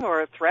promising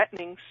or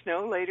threatening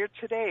snow later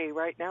today.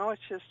 Right now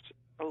it's just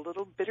a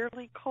little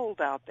bitterly cold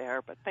out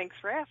there, but thanks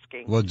for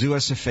asking. Well, do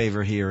us a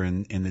favor here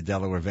in the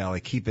Delaware Valley.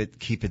 Keep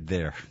it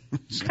there.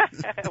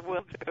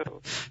 Will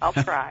do. I'll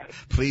try.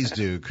 Please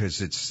do,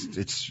 because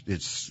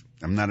it's.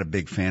 I'm not a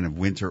big fan of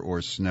winter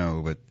or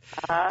snow, but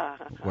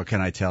what can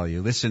I tell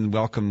you? Listen,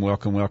 welcome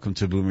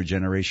to Boomer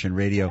Generation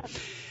Radio.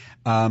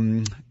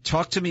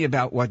 Talk to me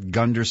about what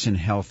Gunderson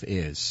Health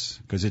is,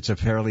 because it's a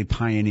fairly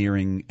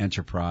pioneering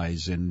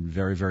enterprise and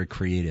very, very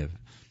creative.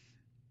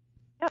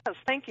 Yes,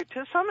 thank you.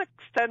 To some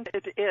extent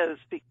it is,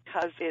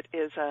 because it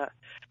is a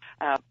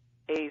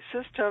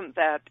system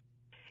that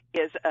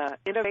is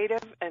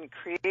innovative and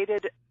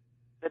created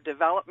the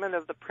development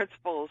of the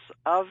principles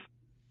of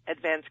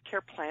advanced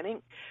care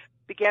planning.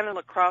 Began in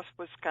La Crosse,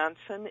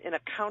 Wisconsin, in a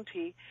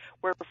county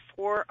where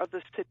 4 of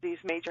the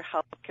city's major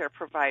healthcare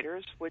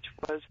providers, which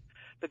was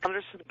the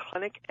Gunderson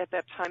Clinic at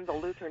that time, the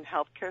Lutheran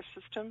Healthcare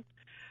System,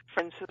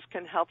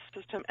 Franciscan Health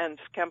System, and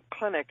Skemp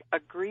Clinic,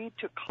 agreed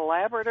to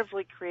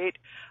collaboratively create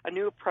a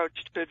new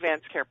approach to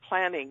advanced care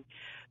planning.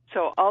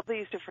 So all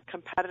these different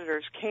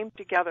competitors came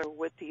together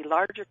with the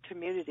larger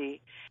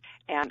community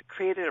and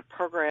created a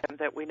program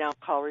that we now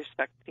call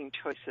Respecting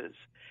Choices.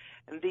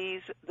 And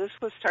this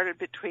was started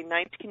between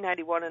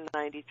 1991 and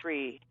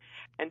 93.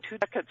 And 2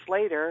 decades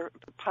later,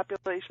 the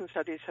population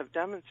studies have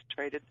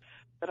demonstrated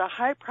that a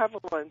high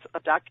prevalence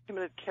of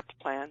documented care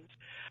plans,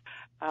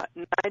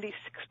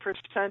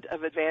 96%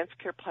 of advanced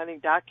care planning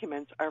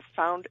documents are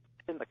found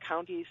in the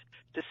county's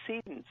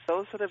decedents.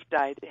 Those that have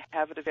died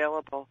have it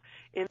available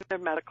in their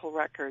medical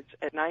records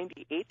at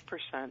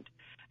 98%,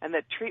 and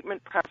that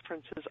treatment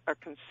preferences are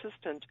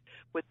consistent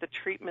with the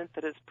treatment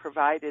that is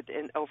provided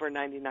in over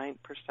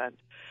 99%.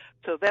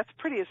 So that's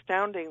pretty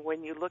astounding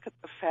when you look at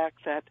the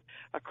fact that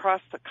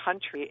across the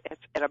country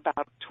it's at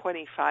about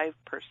 25%.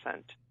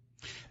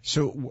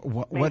 So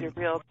what made a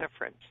real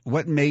difference.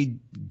 What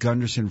made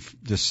Gunderson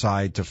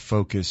decide to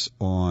focus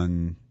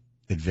on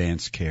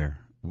advanced care?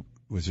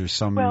 Was there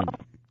some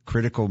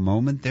critical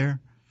moment there?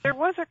 There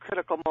was a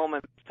critical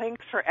moment.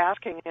 Thanks for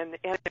asking. And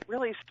it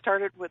really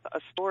started with a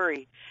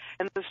story.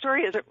 And the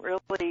story isn't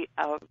really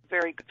a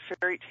very good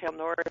fairy tale,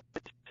 nor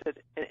is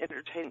it an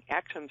entertaining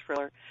action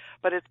thriller,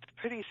 but it's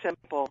pretty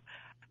simple.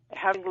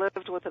 Having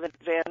lived with an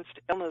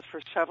advanced illness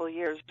for several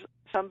years,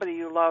 somebody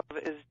you love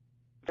is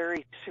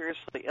very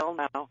seriously ill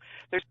now.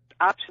 There's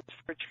options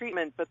for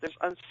treatment, but there's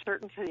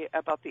uncertainty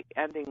about the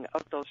ending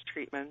of those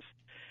treatments.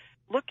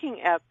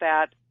 Looking at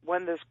that,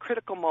 when this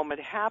critical moment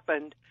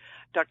happened,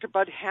 Dr.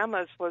 Bud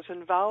Hammes was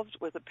involved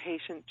with a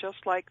patient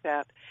just like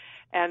that,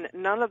 and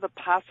none of the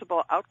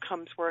possible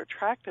outcomes were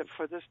attractive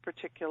for this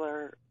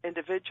particular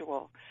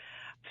individual.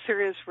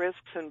 serious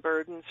risks and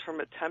burdens from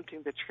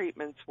attempting the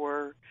treatments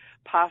were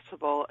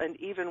possible, and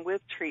even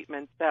with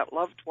treatment, that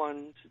loved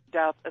one's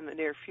death in the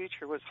near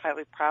future was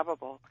highly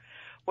probable.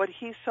 What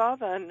he saw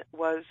then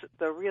was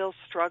the real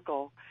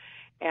struggle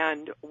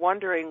and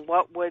wondering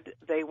what would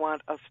they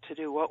want us to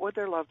do, what would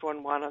their loved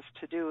one want us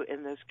to do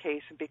in this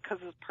case. And because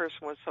this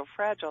person was so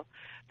fragile,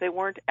 they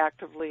weren't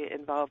actively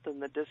involved in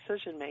the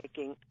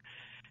decision-making.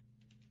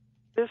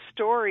 This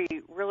story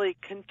really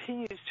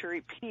continues to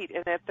repeat,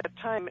 and at that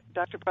time,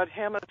 Dr. Bud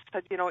Hammond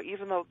said,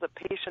 even though the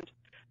Patient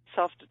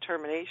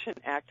Self-Determination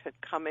Act had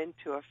come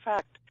into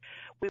effect,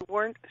 we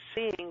weren't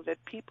seeing that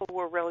people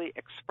were really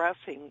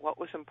expressing what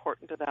was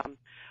important to them,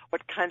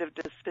 what kind of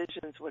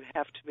decisions would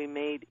have to be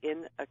made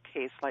in a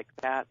case like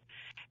that.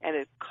 And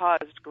it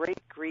caused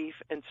great grief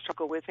and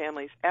struggle with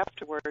families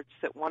afterwards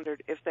that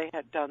wondered if they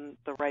had done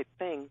the right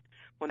thing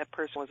when that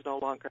person was no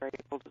longer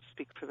able to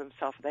speak for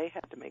themselves. They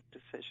had to make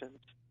decisions.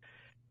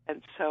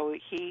 And so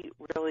he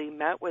really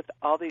met with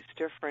all these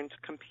different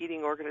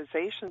competing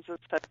organizations and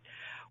said,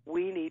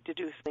 we need to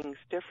do things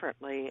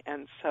differently.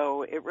 And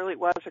so it really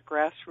was a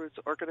grassroots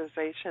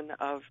organization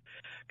of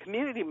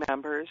community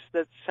members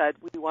that said,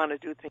 we want to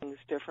do things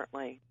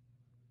differently.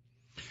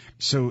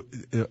 So,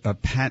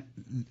 Pat,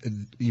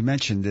 you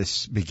mentioned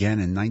this began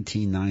in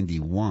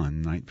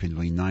 1991,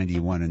 between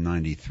 91 and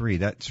 93.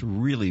 That's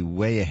really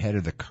way ahead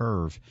of the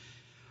curve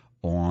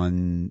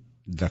on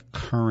the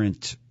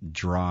current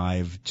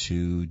drive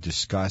to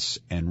discuss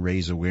and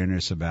raise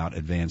awareness about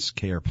advanced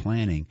care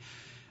planning.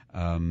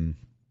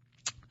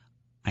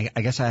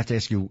 I guess I have to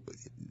ask you,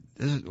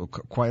 this is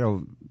quite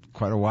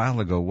a while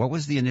ago. What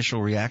was the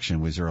initial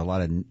reaction? Was there a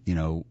lot of,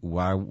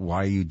 why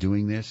are you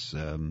doing this?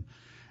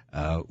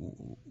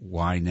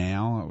 Why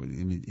now? I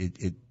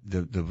mean,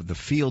 the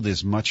field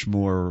is much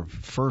more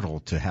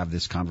fertile to have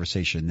this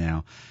conversation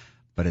now.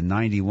 But in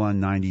 91,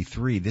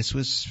 93, this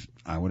was,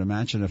 I would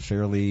imagine, a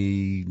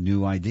fairly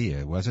new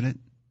idea, wasn't it?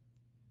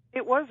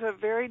 It was a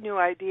very new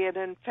idea. And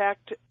in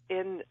fact,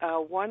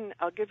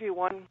 I'll give you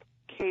one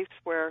case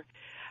where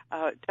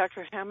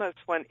Dr. Hamas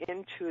went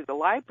into the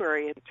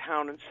library in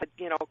town and said,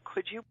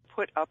 could you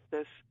put up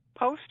this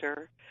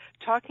poster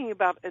talking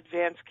about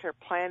advanced care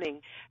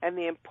planning and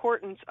the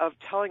importance of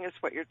telling us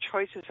what your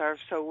choices are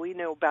so we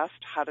know best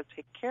how to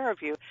take care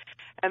of you.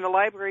 And the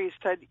library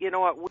said, you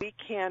know what, we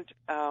can't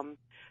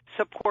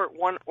support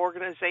one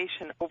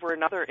organization over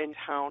another in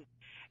town.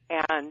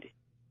 And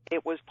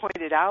it was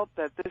pointed out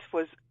that this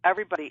was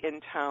everybody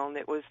in town.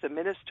 It was the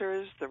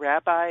ministers, the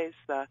rabbis,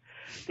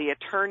 the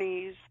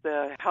attorneys,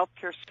 the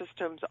healthcare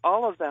systems,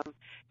 all of them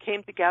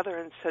came together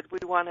and said, we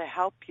want to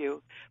help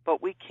you,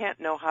 but we can't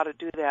know how to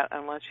do that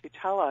unless you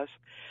tell us.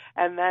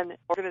 And then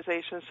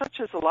organizations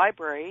such as the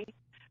library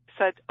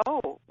said,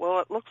 oh, well,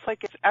 it looks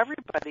like it's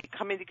everybody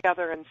coming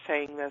together and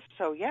saying this,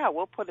 so yeah,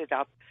 we'll put it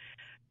up.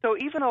 So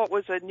even though it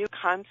was a new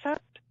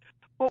concept,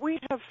 what we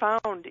have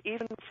found,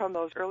 even from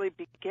those early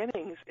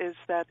beginnings, is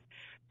that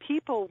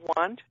people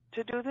want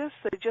to do this.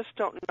 They just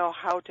don't know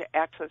how to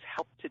access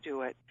help to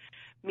do it,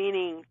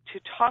 meaning to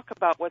talk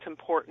about what's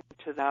important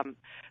to them,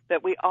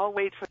 that we all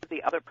wait for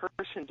the other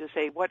person to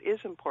say, what is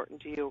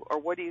important to you, or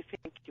what do you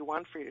think you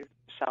want for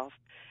yourself?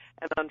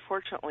 And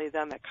unfortunately,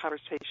 then that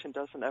conversation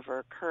doesn't ever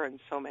occur in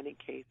so many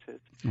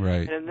cases.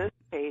 Right. And in this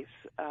case,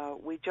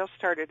 we just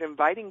started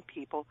inviting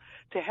people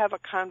to have a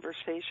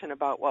conversation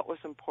about what was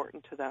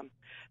important to them,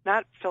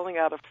 not filling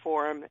out a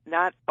form,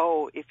 not,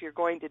 oh, if you're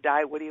going to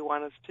die, what do you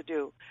want us to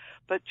do?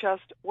 But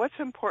just what's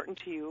important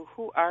to you,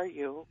 who are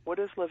you, what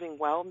does living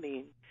well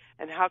mean,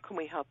 and how can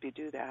we help you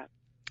do that?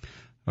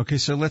 Okay,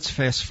 so let's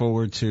fast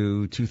forward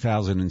to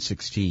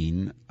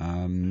 2016.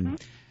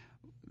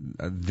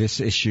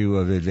 This issue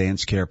of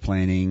advanced care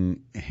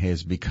planning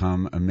has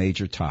become a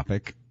major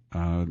topic.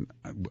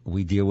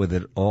 We deal with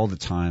it all the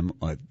time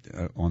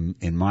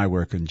in my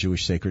work on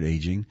Jewish Sacred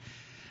Aging.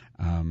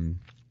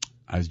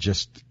 I was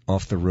just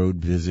off the road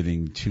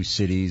visiting 2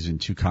 cities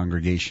and 2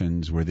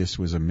 congregations where this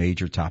was a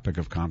major topic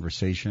of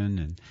conversation,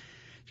 and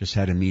just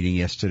had a meeting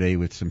yesterday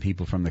with some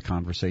people from the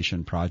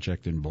Conversation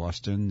Project in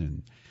Boston,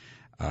 and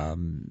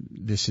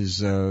this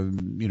is,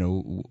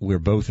 we're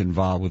both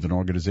involved with an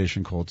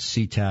organization called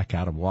CTAC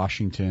out of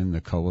Washington,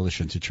 the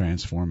Coalition to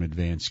Transform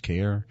Advanced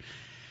Care.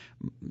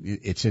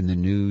 It's in the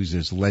news.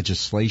 There's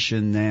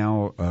legislation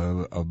now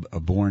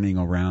aborting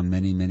around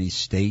many, many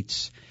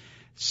states.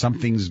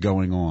 Something's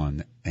going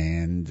on,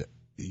 and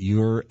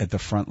you're at the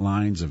front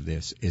lines of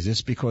this. Is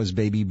this because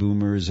baby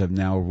boomers have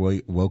now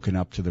woken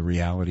up to the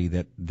reality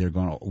that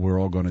we're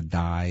all going to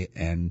die,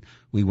 and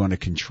we want to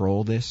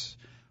control this?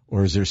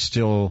 Or is there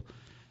still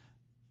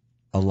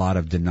a lot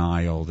of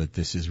denial that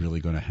this is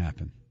really going to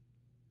happen?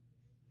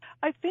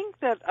 I think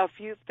that a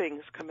few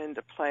things come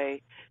into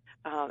play.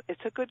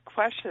 It's a good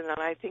question, and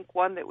I think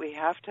one that we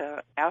have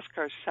to ask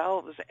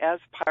ourselves as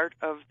part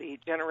of the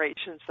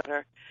generations that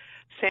are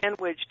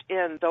sandwiched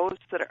in, those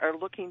that are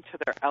looking to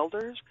their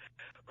elders,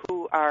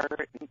 who are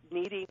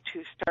needing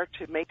to start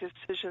to make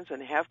decisions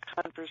and have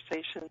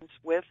conversations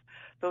with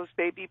those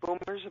baby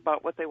boomers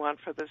about what they want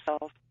for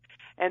themselves.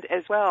 And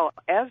as well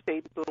as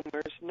baby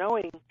boomers,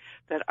 knowing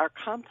that our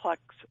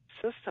complex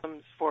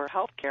systems for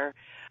healthcare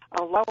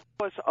allow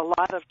us a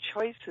lot of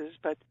choices,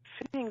 but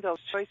fitting those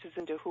choices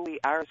into who we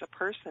are as a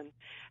person,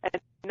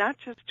 and not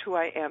just who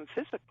I am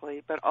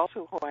physically, but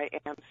also who I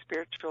am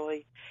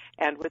spiritually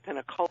and within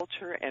a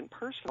culture and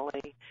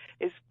personally,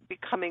 is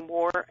becoming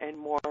more and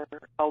more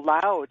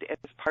allowed as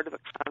part of the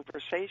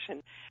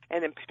conversation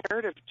and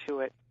imperative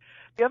to it.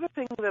 The other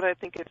thing that I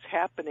think is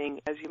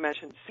happening, as you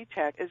mentioned,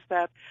 CTAC, is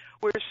that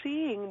we're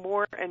seeing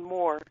more and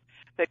more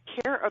that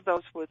care of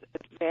those with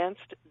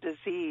advanced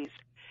disease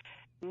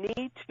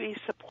need to be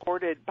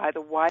supported by the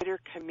wider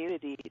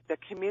community, the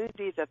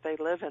community that they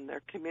live in,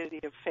 their community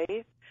of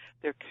faith,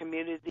 their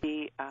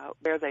community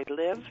where they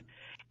live,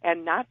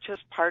 and not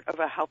just part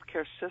of a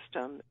healthcare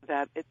system,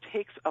 that it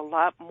takes a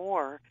lot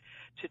more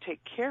to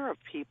take care of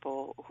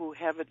people who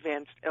have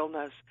advanced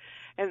illness.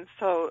 And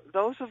so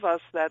those of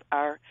us that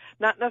are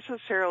not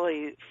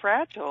necessarily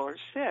fragile or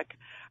sick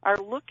are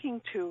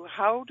looking to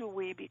how do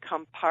we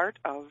become part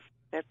of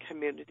that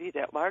community,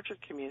 that larger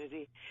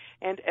community,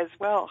 and as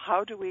well,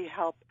 how do we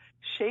help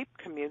shape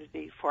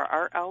community for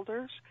our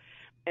elders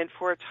and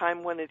for a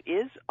time when it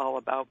is all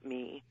about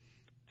me.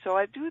 So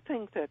I do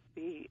think that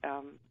the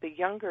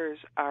youngers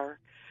are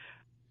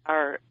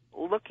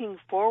looking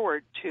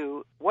forward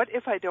to, what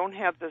if I don't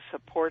have the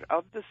support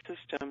of the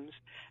systems,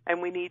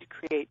 and we need to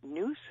create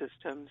new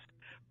systems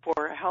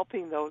for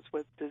helping those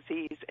with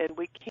disease, and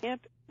we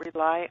can't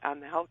rely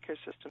on the healthcare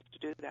systems to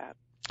do that.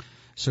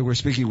 So we're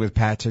speaking with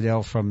Pat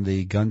Tiddell from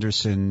the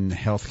Gunderson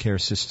Healthcare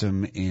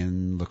System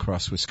in La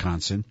Crosse,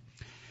 Wisconsin.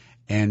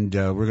 And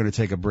we're going to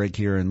take a break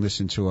here and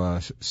listen to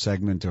a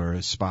segment or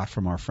a spot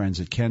from our friends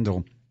at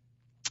Kendall.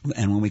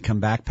 And when we come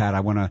back, Pat,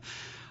 I want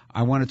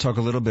to talk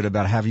a little bit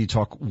about, have you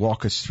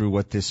walk us through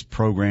what this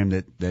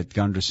program that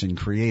Gunderson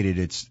created.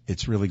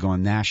 It's really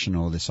gone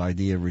national, this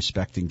idea of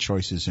respecting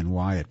choices in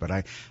Wyatt. But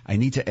I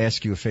need to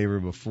ask you a favor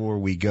before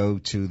we go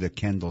to the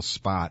Kendall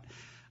spot.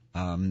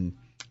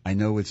 I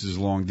know this is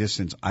long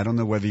distance. I don't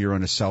know whether you're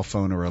on a cell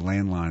phone or a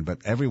landline,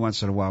 but every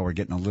once in a while we're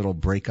getting a little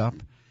breakup.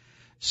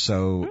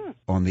 So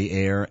on the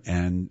air,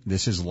 and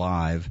this is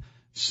live.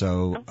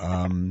 So let's.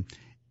 On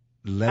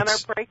our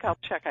break, I'll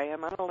check. I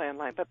am on a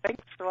landline, but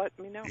thanks for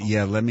letting me know.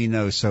 Yeah, let me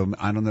know. So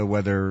I don't know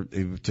whether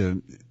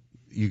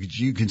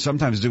you can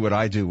sometimes do what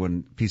I do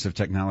when a piece of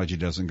technology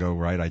doesn't go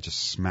right. I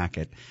just smack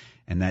it,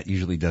 and that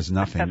usually does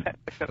nothing,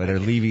 but it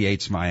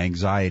alleviates my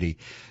anxiety.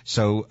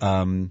 So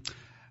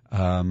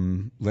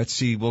let's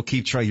see. We'll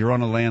keep trying. You're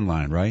on a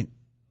landline, right?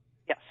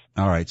 Yes.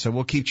 All right. So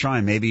we'll keep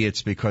trying. Maybe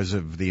it's because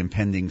of the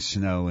impending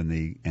snow and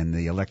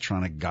the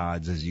electronic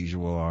gods, as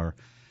usual, are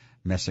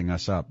messing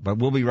us up. But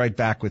we'll be right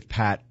back with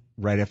Pat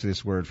right after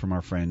this word from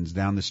our friends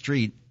down the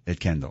street at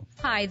Kendall.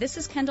 Hi, this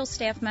is Kendall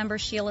staff member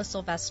Sheila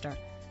Sylvester.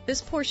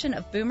 This portion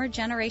of Boomer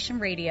Generation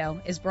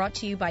Radio is brought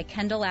to you by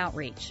Kendall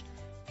Outreach.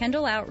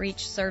 Kendall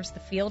Outreach serves the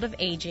field of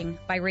aging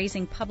by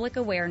raising public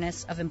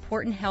awareness of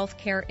important health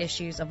care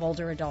issues of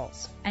older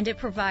adults, and it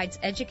provides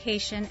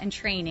education and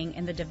training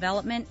in the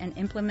development and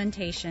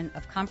implementation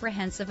of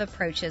comprehensive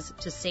approaches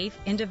to safe,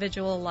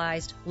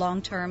 individualized,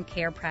 long-term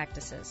care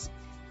practices.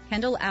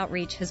 Kendall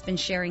Outreach has been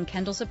sharing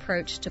Kendall's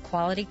approach to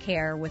quality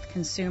care with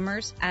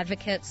consumers,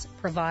 advocates,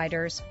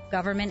 providers,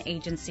 government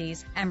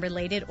agencies, and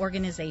related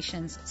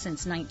organizations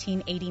since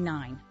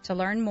 1989. To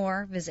learn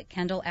more, visit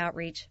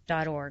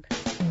kendalloutreach.org.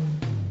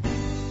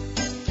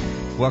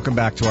 Welcome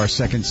back to our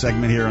second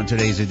segment here on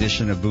today's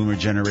edition of Boomer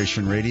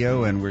Generation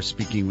Radio, and we're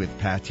speaking with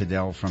Pat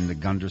Tiddell from the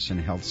Gunderson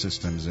Health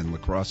Systems in La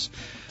Crosse,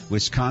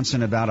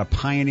 Wisconsin, about a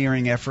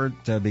pioneering effort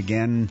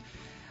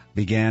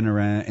began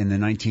around in the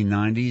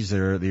 1990s,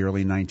 or the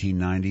early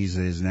 1990s.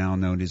 It is now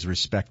known as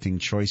Respecting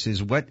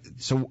Choices.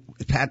 So,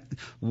 Pat,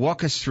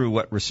 walk us through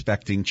what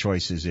Respecting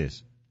Choices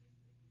is.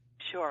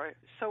 Sure.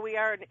 So we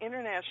are an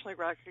internationally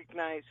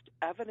recognized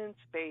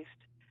evidence-based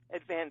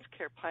advanced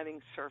care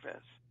planning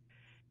service.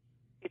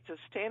 It's a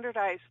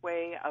standardized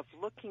way of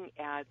looking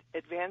at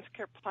advanced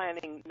care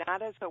planning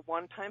not as a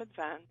one-time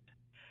event,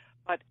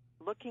 but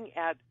looking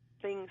at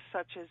things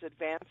such as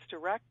advanced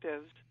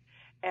directives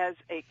as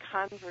a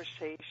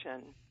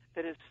conversation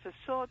that is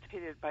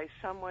facilitated by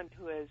someone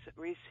who has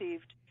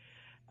received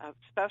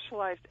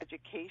specialized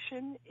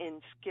education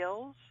in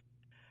skills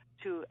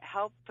to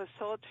help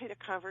facilitate a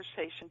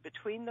conversation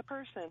between the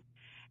person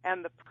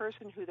and the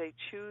person who they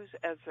choose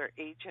as their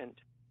agent,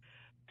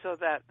 so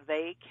that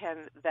they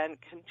can then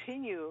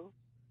continue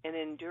an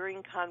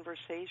enduring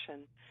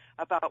conversation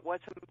about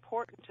what's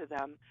important to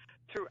them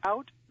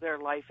throughout their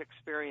life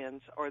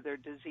experience or their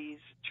disease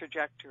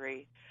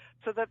trajectory,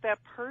 so that that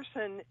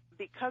person,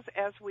 because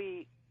as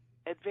we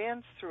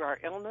advance through our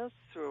illness,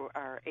 through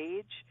our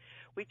age,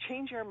 we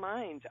change our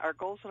minds, our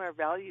goals and our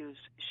values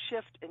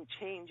shift and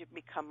change and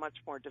become much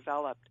more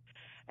developed.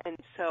 And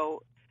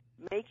so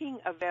making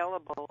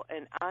available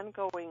an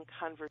ongoing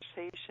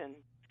conversation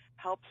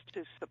helps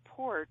to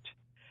support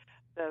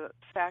the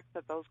fact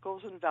that those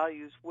goals and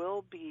values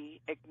will be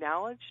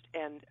acknowledged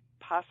and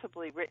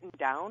possibly written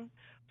down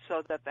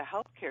so that the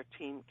healthcare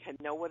team can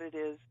know what it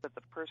is that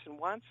the person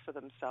wants for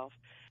themselves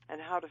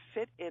and how to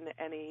fit in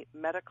any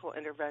medical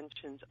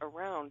interventions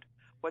around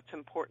what's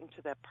important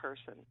to that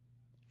person.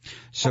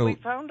 So what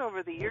we found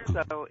over the years,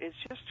 though, is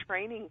just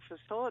training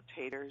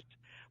facilitators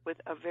with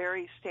a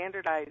very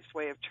standardized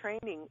way of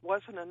training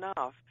wasn't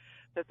enough,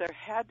 that there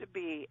had to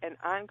be an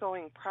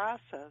ongoing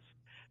process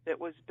that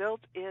was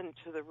built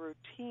into the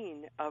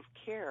routine of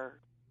care,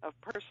 of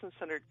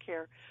person-centered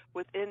care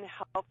within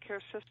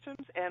healthcare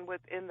systems and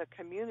within the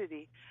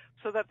community,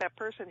 so that that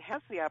person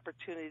has the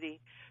opportunity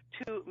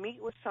to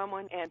meet with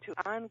someone and to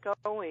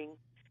ongoing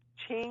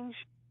change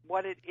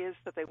what it is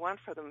that they want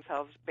for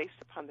themselves based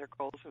upon their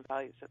goals and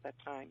values at that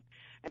time.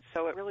 And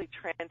so it really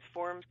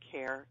transforms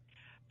care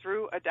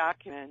through a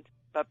document,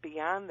 but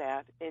beyond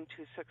that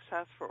into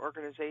success for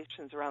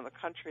organizations around the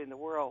country and the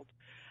world,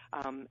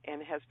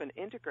 and has been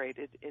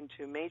integrated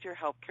into major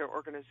healthcare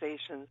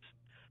organizations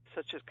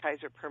such as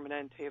Kaiser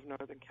Permanente of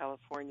Northern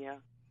California,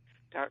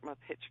 Dartmouth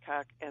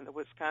Hitchcock, and the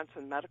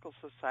Wisconsin Medical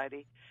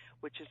Society,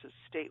 which is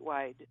a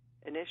statewide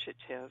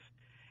initiative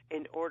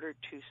in order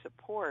to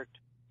support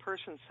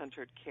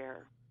person-centered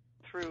care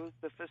through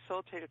the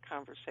facilitated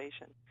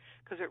conversation,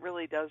 because it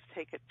really does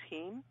take a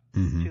team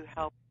to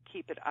help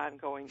keep it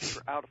ongoing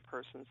throughout a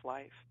person's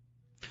life.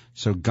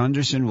 So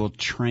Gunderson will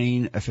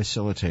train a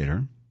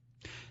facilitator.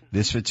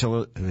 This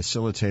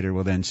facilitator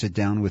will then sit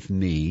down with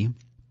me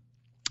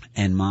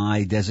and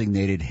my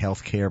designated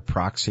healthcare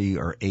proxy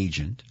or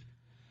agent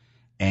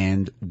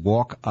and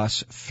walk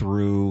us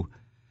through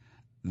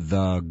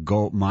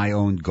the my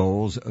own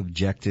goals,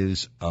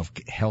 objectives of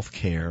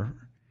healthcare.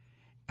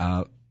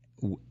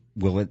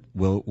 Will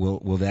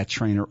that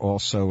trainer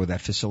also, or that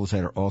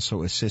facilitator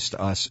also assist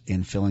us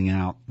in filling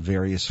out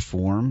various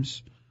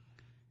forms?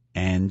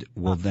 And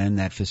will then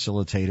that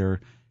facilitator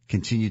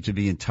continue to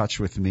be in touch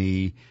with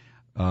me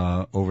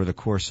over the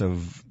course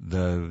of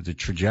the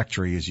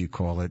trajectory, as you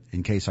call it,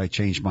 in case I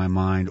change my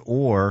mind,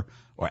 or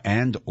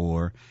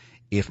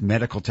if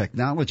medical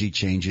technology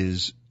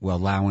changes,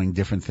 allowing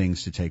different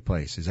things to take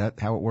place? Is that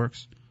how it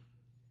works?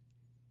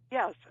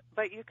 Yes,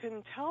 but you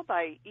can tell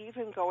by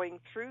even going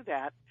through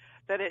that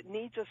it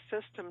needs a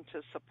system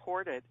to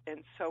support it.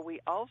 And so we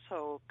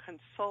also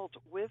consult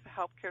with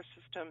healthcare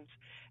systems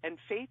and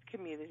faith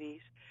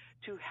communities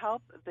to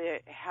help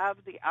have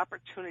the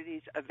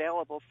opportunities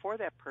available for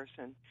that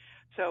person.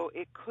 So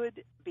it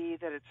could be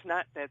that it's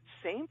not that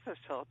same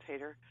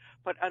facilitator,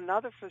 but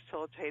another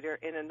facilitator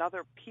in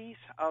another piece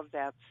of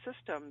that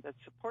system that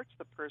supports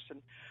the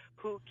person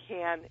who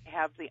can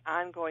have the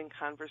ongoing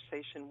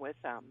conversation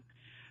with them.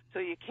 So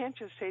you can't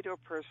just say to a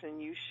person,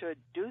 you should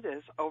do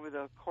this over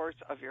the course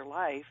of your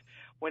life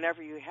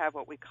whenever you have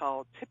what we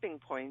call tipping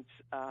points,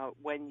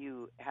 when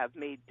you have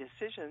made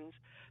decisions.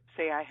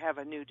 Say I have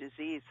a new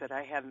disease that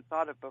I hadn't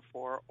thought of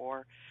before,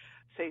 or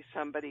say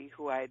somebody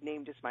who I had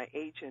named as my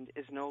agent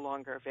is no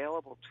longer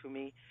available to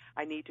me,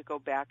 I need to go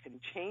back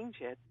and change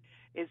it,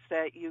 is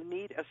that you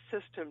need a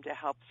system to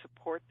help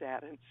support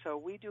that. And so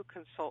we do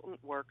consultant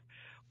work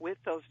with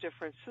those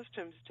different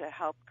systems to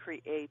help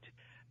create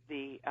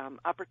the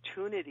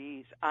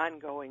opportunities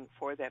ongoing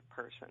for that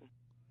person.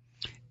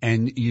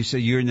 And you say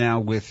you're now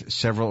with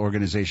several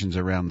organizations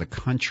around the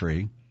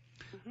country.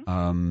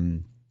 Mm-hmm.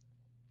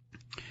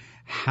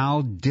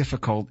 How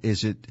difficult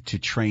is it to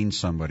train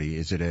somebody?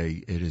 Is it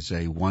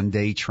a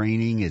one-day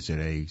training? Is it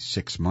a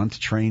 6-month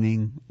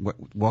training?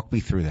 Walk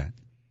me through that.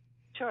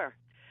 Sure.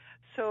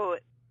 So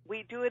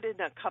we do it in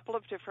a couple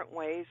of different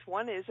ways.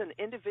 One is an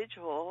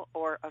individual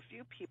or a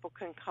few people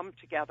can come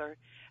together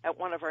at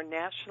one of our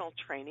national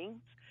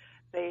trainings.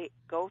 They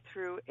go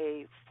through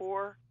a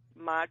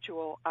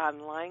 4-module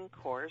online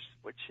course,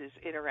 which is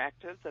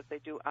interactive, that they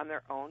do on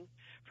their own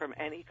from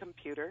any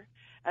computer.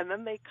 And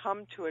then they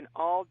come to an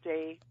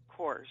all-day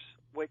course,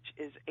 which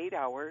is 8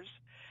 hours,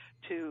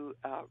 to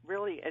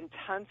really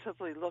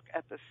intensively look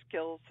at the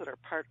skills that are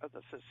part of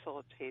the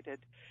facilitated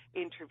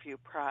interview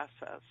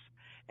process,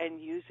 and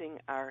using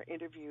our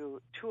interview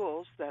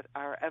tools that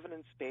are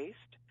evidence-based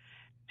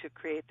to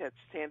create that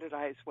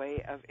standardized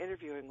way of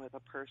interviewing with a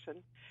person.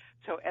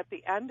 So at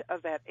the end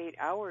of that 8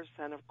 hours,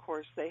 then, of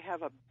course, they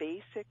have a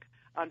basic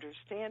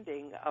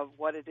understanding of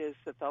what it is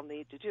that they'll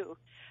need to do.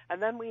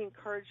 And then we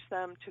encourage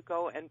them to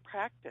go and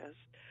practice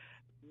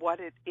what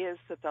it is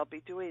that they'll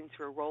be doing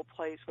through role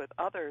plays with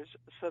others,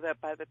 so that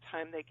by the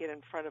time they get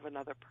in front of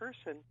another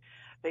person,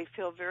 they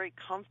feel very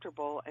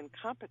comfortable and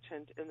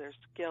competent in their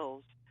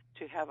skills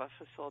to have a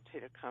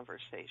facilitated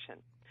conversation.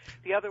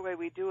 The other way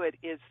we do it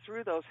is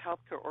through those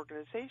healthcare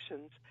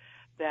organizations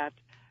that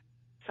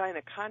sign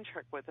a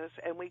contract with us,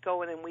 and we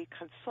go in and we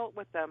consult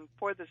with them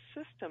for the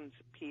systems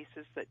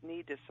pieces that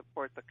need to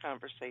support the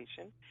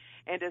conversation.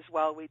 And as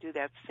well, we do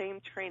that same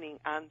training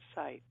on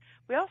site.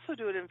 We also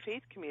do it in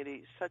faith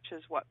communities, such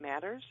as What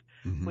Matters,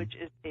 mm-hmm. which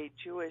is a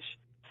Jewish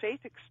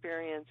faith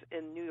experience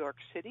in New York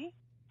City.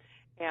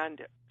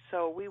 And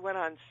so we went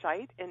on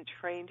site and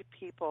trained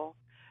people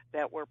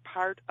that were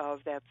part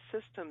of that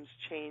systems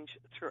change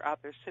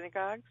throughout their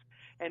synagogues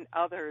and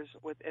others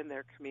within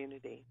their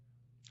community.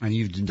 And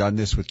you've done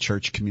this with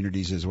church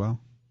communities as well?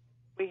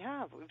 We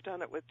have. We've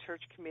done it with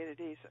church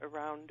communities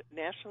around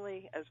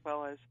nationally as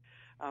well as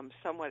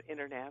somewhat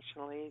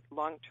internationally,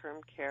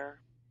 long-term care,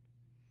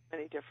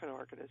 many different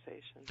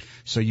organizations.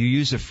 So you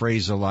use a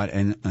phrase a lot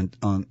and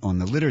on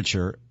the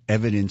literature,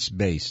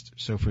 evidence-based.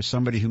 So for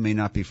somebody who may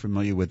not be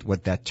familiar with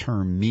what that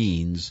term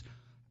means,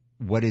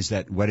 what does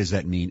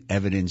that mean,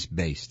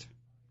 evidence-based?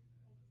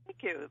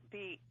 Thank you.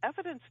 The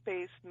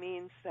evidence-based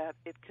means that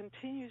it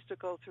continues to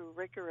go through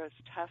rigorous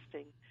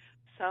testing.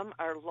 Some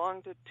are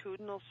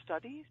longitudinal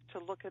studies to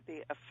look at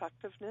the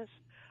effectiveness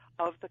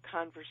of the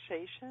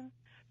conversation,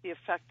 the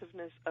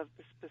effectiveness of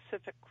the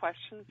specific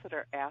questions that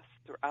are asked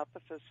throughout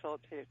the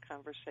facilitated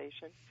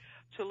conversation,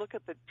 to look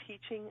at the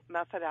teaching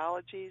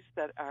methodologies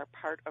that are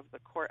part of the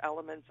core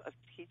elements of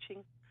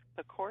teaching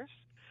the course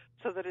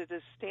so that it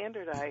is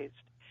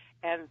standardized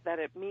and that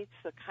it meets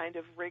the kind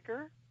of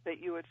rigor that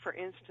you would, for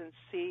instance,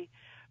 see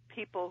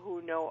people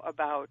who know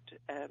about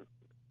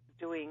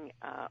doing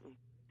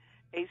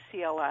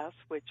ACLS,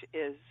 which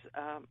is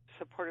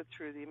supported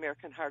through the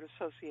American Heart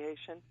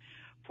Association,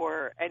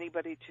 for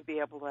anybody to be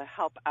able to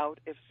help out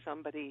if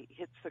somebody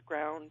hits the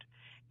ground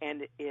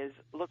and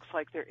looks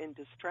like they're in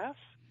distress,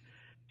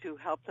 to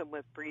help them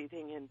with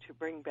breathing and to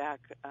bring back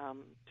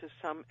to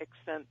some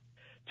extent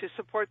to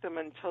support them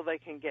until they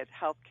can get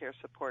health care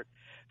support.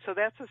 So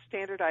that's a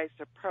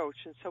standardized approach,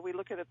 and so we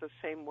look at it the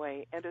same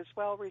way. And as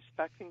well,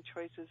 Respecting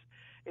Choices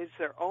is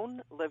their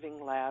own living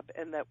lab,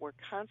 and that we're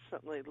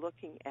constantly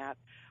looking at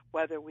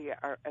whether we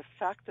are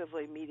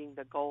effectively meeting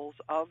the goals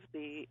of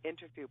the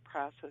interview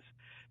process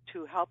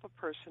to help a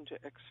person to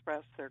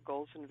express their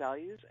goals and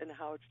values and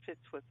how it fits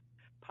with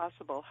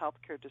possible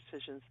healthcare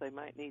decisions they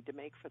might need to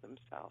make for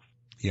themselves.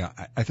 Yeah,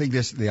 I think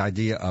the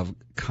idea of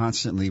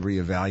constantly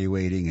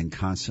reevaluating and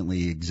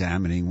constantly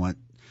examining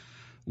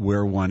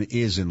where one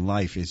is in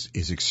life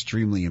is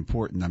extremely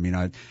important. I mean,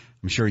 I'm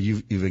sure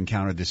you've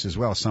encountered this as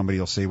well. Somebody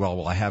will say,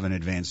 well, I have an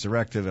advance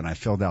directive and I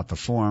filled out the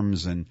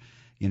forms and,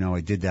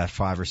 I did that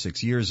 5 or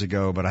 6 years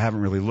ago, but I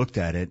haven't really looked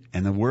at it.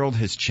 And the world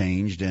has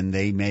changed and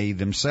they may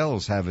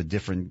themselves have a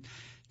different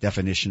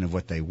definition of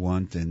what they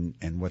want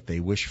and what they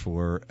wish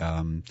for,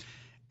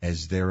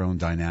 as their own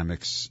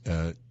dynamics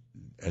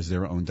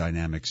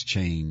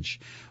change.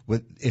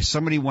 If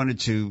somebody wanted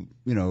to,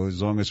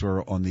 as long as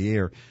we're on the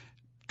air,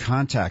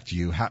 contact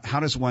you, how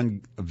does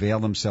one avail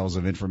themselves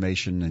of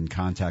information and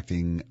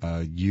contacting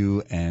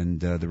you and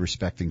the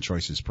Respecting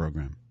Choices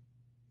program?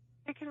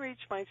 They can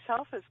reach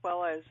myself as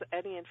well as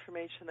any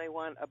information they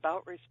want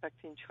about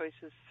Respecting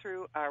Choices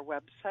through our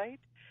website,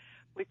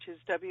 which is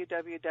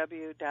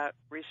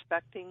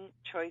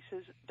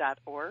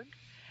www.respectingchoices.org.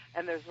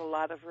 And there's a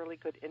lot of really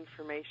good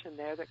information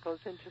there that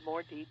goes into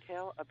more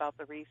detail about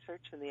the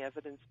research and the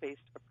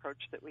evidence-based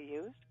approach that we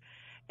use.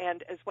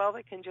 And as well,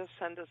 they can just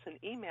send us an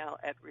email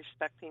at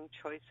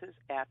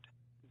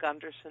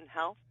respectingchoices@Gundersen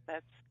Health.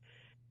 That's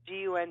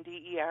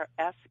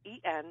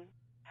GUNDERSEN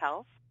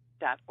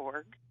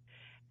health.org.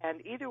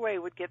 And either way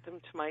would get them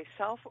to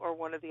myself or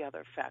one of the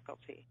other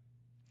faculty.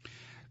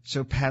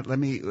 So, Pat,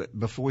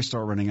 before we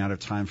start running out of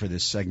time for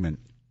this segment,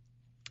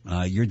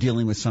 you're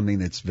dealing with something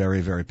that's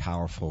very, very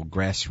powerful,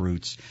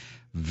 grassroots,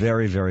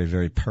 very, very,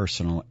 very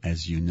personal,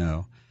 as you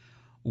know.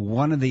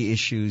 One of the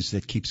issues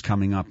that keeps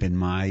coming up in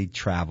my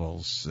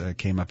travels,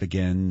 came up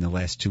again the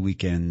last 2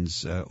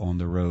 weekends on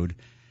the road,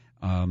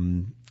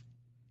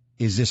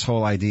 is this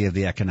whole idea of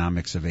the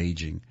economics of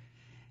aging.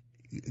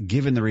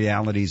 Given the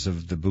realities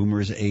of the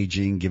boomers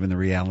aging, given the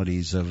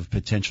realities of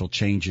potential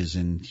changes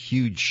in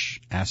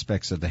huge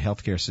aspects of the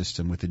healthcare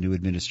system with the new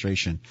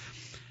administration,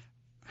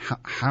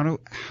 how do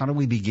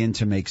we begin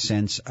to make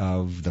sense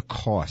of the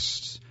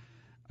costs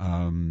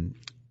of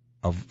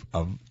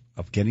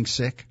getting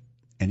sick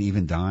and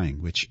even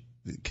dying, which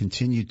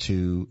continue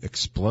to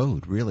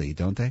explode, really,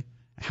 don't they?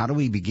 How do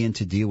we begin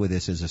to deal with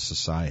this as a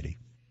society?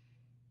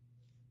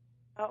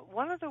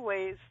 One of the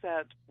ways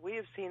that we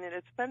have seen it,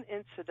 it's been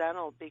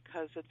incidental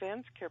because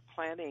advanced care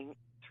planning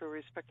through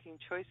Respecting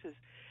Choices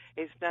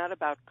is not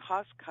about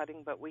cost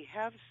cutting, but we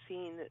have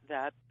seen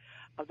that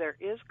there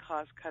is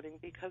cost cutting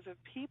because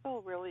if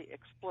people really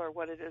explore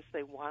what it is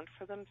they want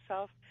for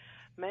themselves,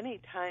 many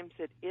times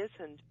it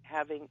isn't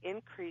having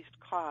increased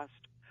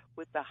cost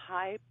with the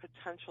high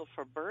potential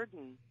for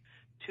burden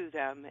to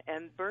them,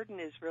 and burden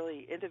is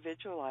really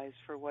individualized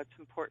for what's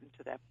important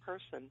to that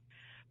person.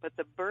 But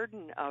the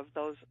burden of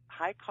those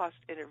high-cost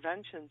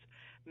interventions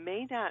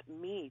may not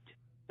meet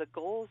the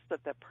goals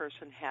that that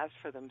person has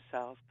for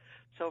themselves.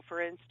 So, for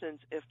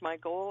instance, if my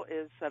goal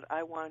is that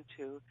I want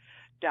to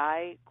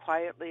die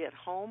quietly at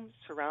home,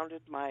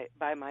 surrounded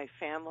by my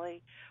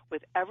family,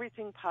 with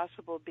everything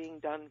possible being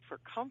done for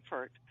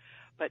comfort,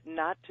 but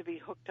not to be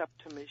hooked up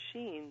to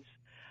machines,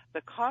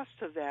 the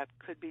cost of that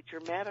could be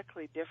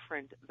dramatically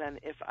different than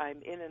if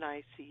I'm in an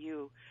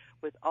ICU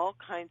with all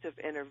kinds of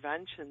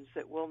interventions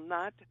that will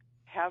not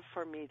have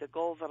for me the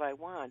goal that I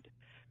want,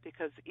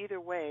 because either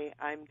way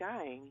I'm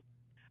dying,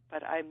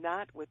 but I'm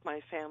not with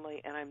my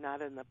family and I'm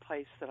not in the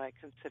place that I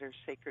consider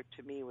sacred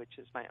to me, which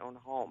is my own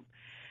home.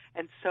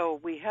 And so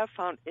we have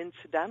found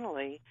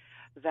incidentally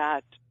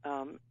that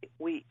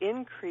we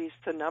increase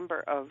the number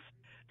of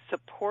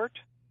support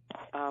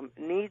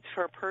needs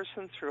for a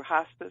person through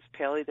hospice,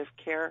 palliative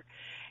care,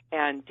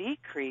 and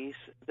decrease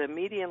the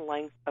median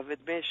length of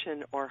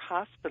admission or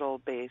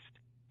hospital-based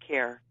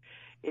care.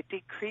 It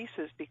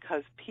decreases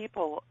because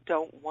people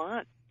don't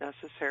want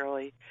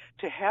necessarily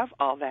to have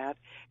all that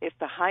if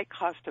the high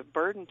cost of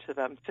burden to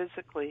them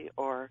physically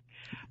or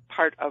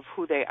part of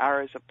who they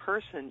are as a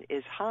person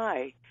is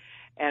high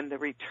and the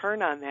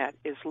return on that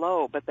is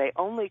low, but they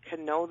only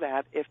can know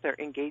that if they're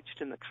engaged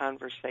in the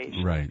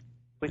conversation. Right.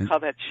 We call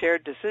that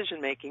shared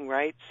decision-making,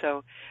 right?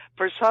 So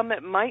for some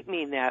it might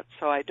mean that,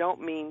 so I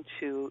don't mean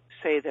to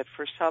say that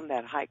for some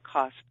that high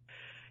cost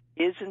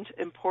isn't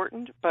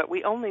important, but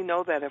we only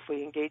know that if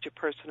we engage a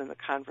person in the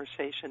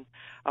conversation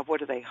of what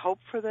do they hope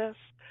for this,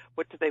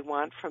 what do they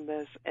want from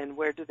this, and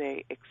where do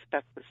they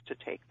expect this to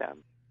take them.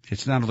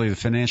 It's not only the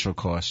financial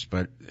cost,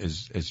 but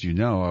as you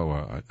know,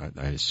 or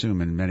I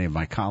assume, and many of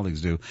my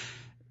colleagues do,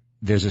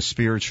 there's a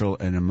spiritual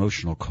and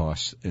emotional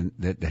cost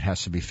that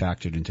has to be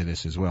factored into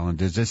this as well. And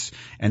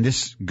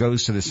this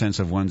goes to the sense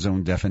of one's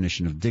own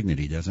definition of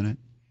dignity, doesn't it?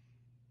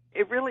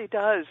 It really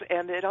does,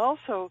 and it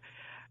also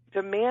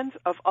demands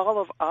of all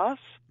of us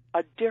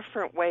a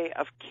different way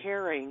of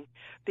caring,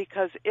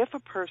 because if a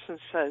person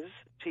says,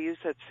 to use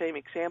that same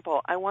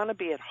example, I want to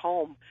be at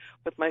home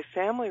with my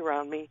family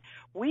around me,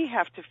 we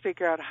have to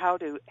figure out how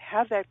to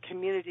have that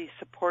community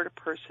support a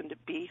person to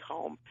be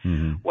home,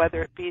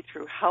 whether it be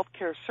through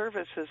healthcare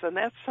services. And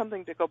that's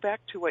something, to go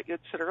back to what you had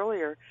said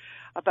earlier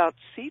about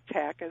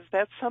CTAC, is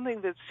that's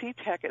something that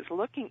CTAC is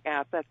looking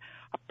at, that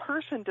a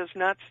person does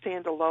not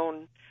stand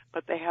alone,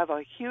 but they have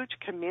a huge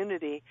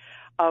community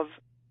of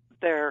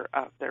their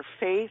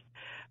faith,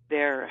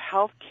 their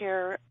health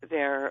care,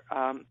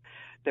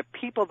 the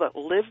people that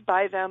live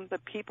by them, the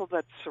people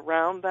that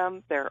surround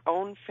them, their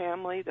own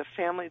family, the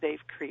family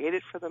they've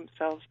created for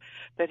themselves,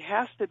 that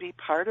has to be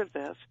part of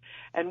this.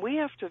 And we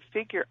have to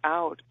figure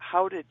out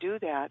how to do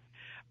that,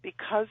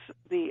 because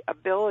the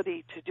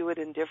ability to do it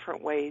in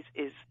different ways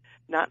is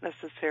not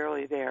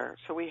necessarily there.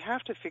 So we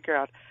have to figure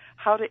out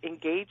how to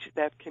engage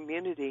that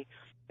community.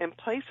 And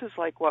places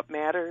like What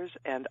Matters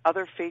and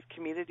other faith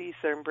communities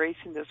that are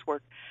embracing this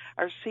work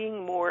are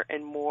seeing more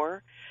and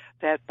more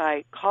that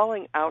by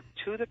calling out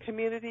to the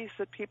communities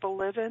that people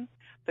live in,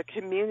 the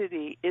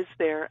community is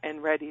there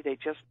and ready. They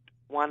just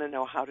want to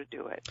know how to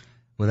do it.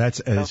 Well, that's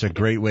a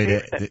great way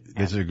to.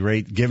 It's a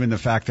great, given the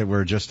fact that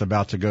we're just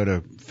about to go to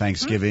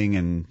Thanksgiving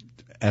and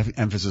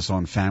emphasis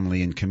on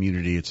family and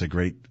community. It's a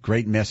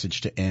great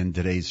message to end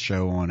today's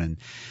show on. And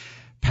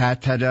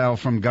Pat Tadell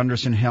from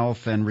Gunderson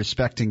Health and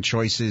Respecting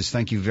Choices,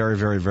 thank you very,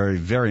 very, very,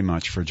 very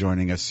much for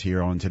joining us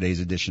here on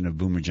today's edition of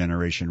Boomer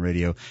Generation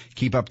Radio.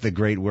 Keep up the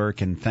great work,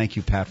 and thank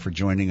you, Pat, for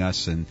joining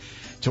us. And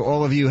to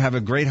all of you, have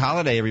a great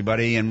holiday,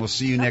 everybody, and we'll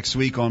see you next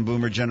week on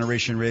Boomer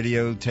Generation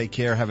Radio. Take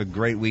care. Have a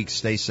great week.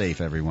 Stay safe,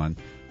 everyone.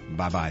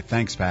 Bye-bye.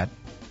 Thanks, Pat.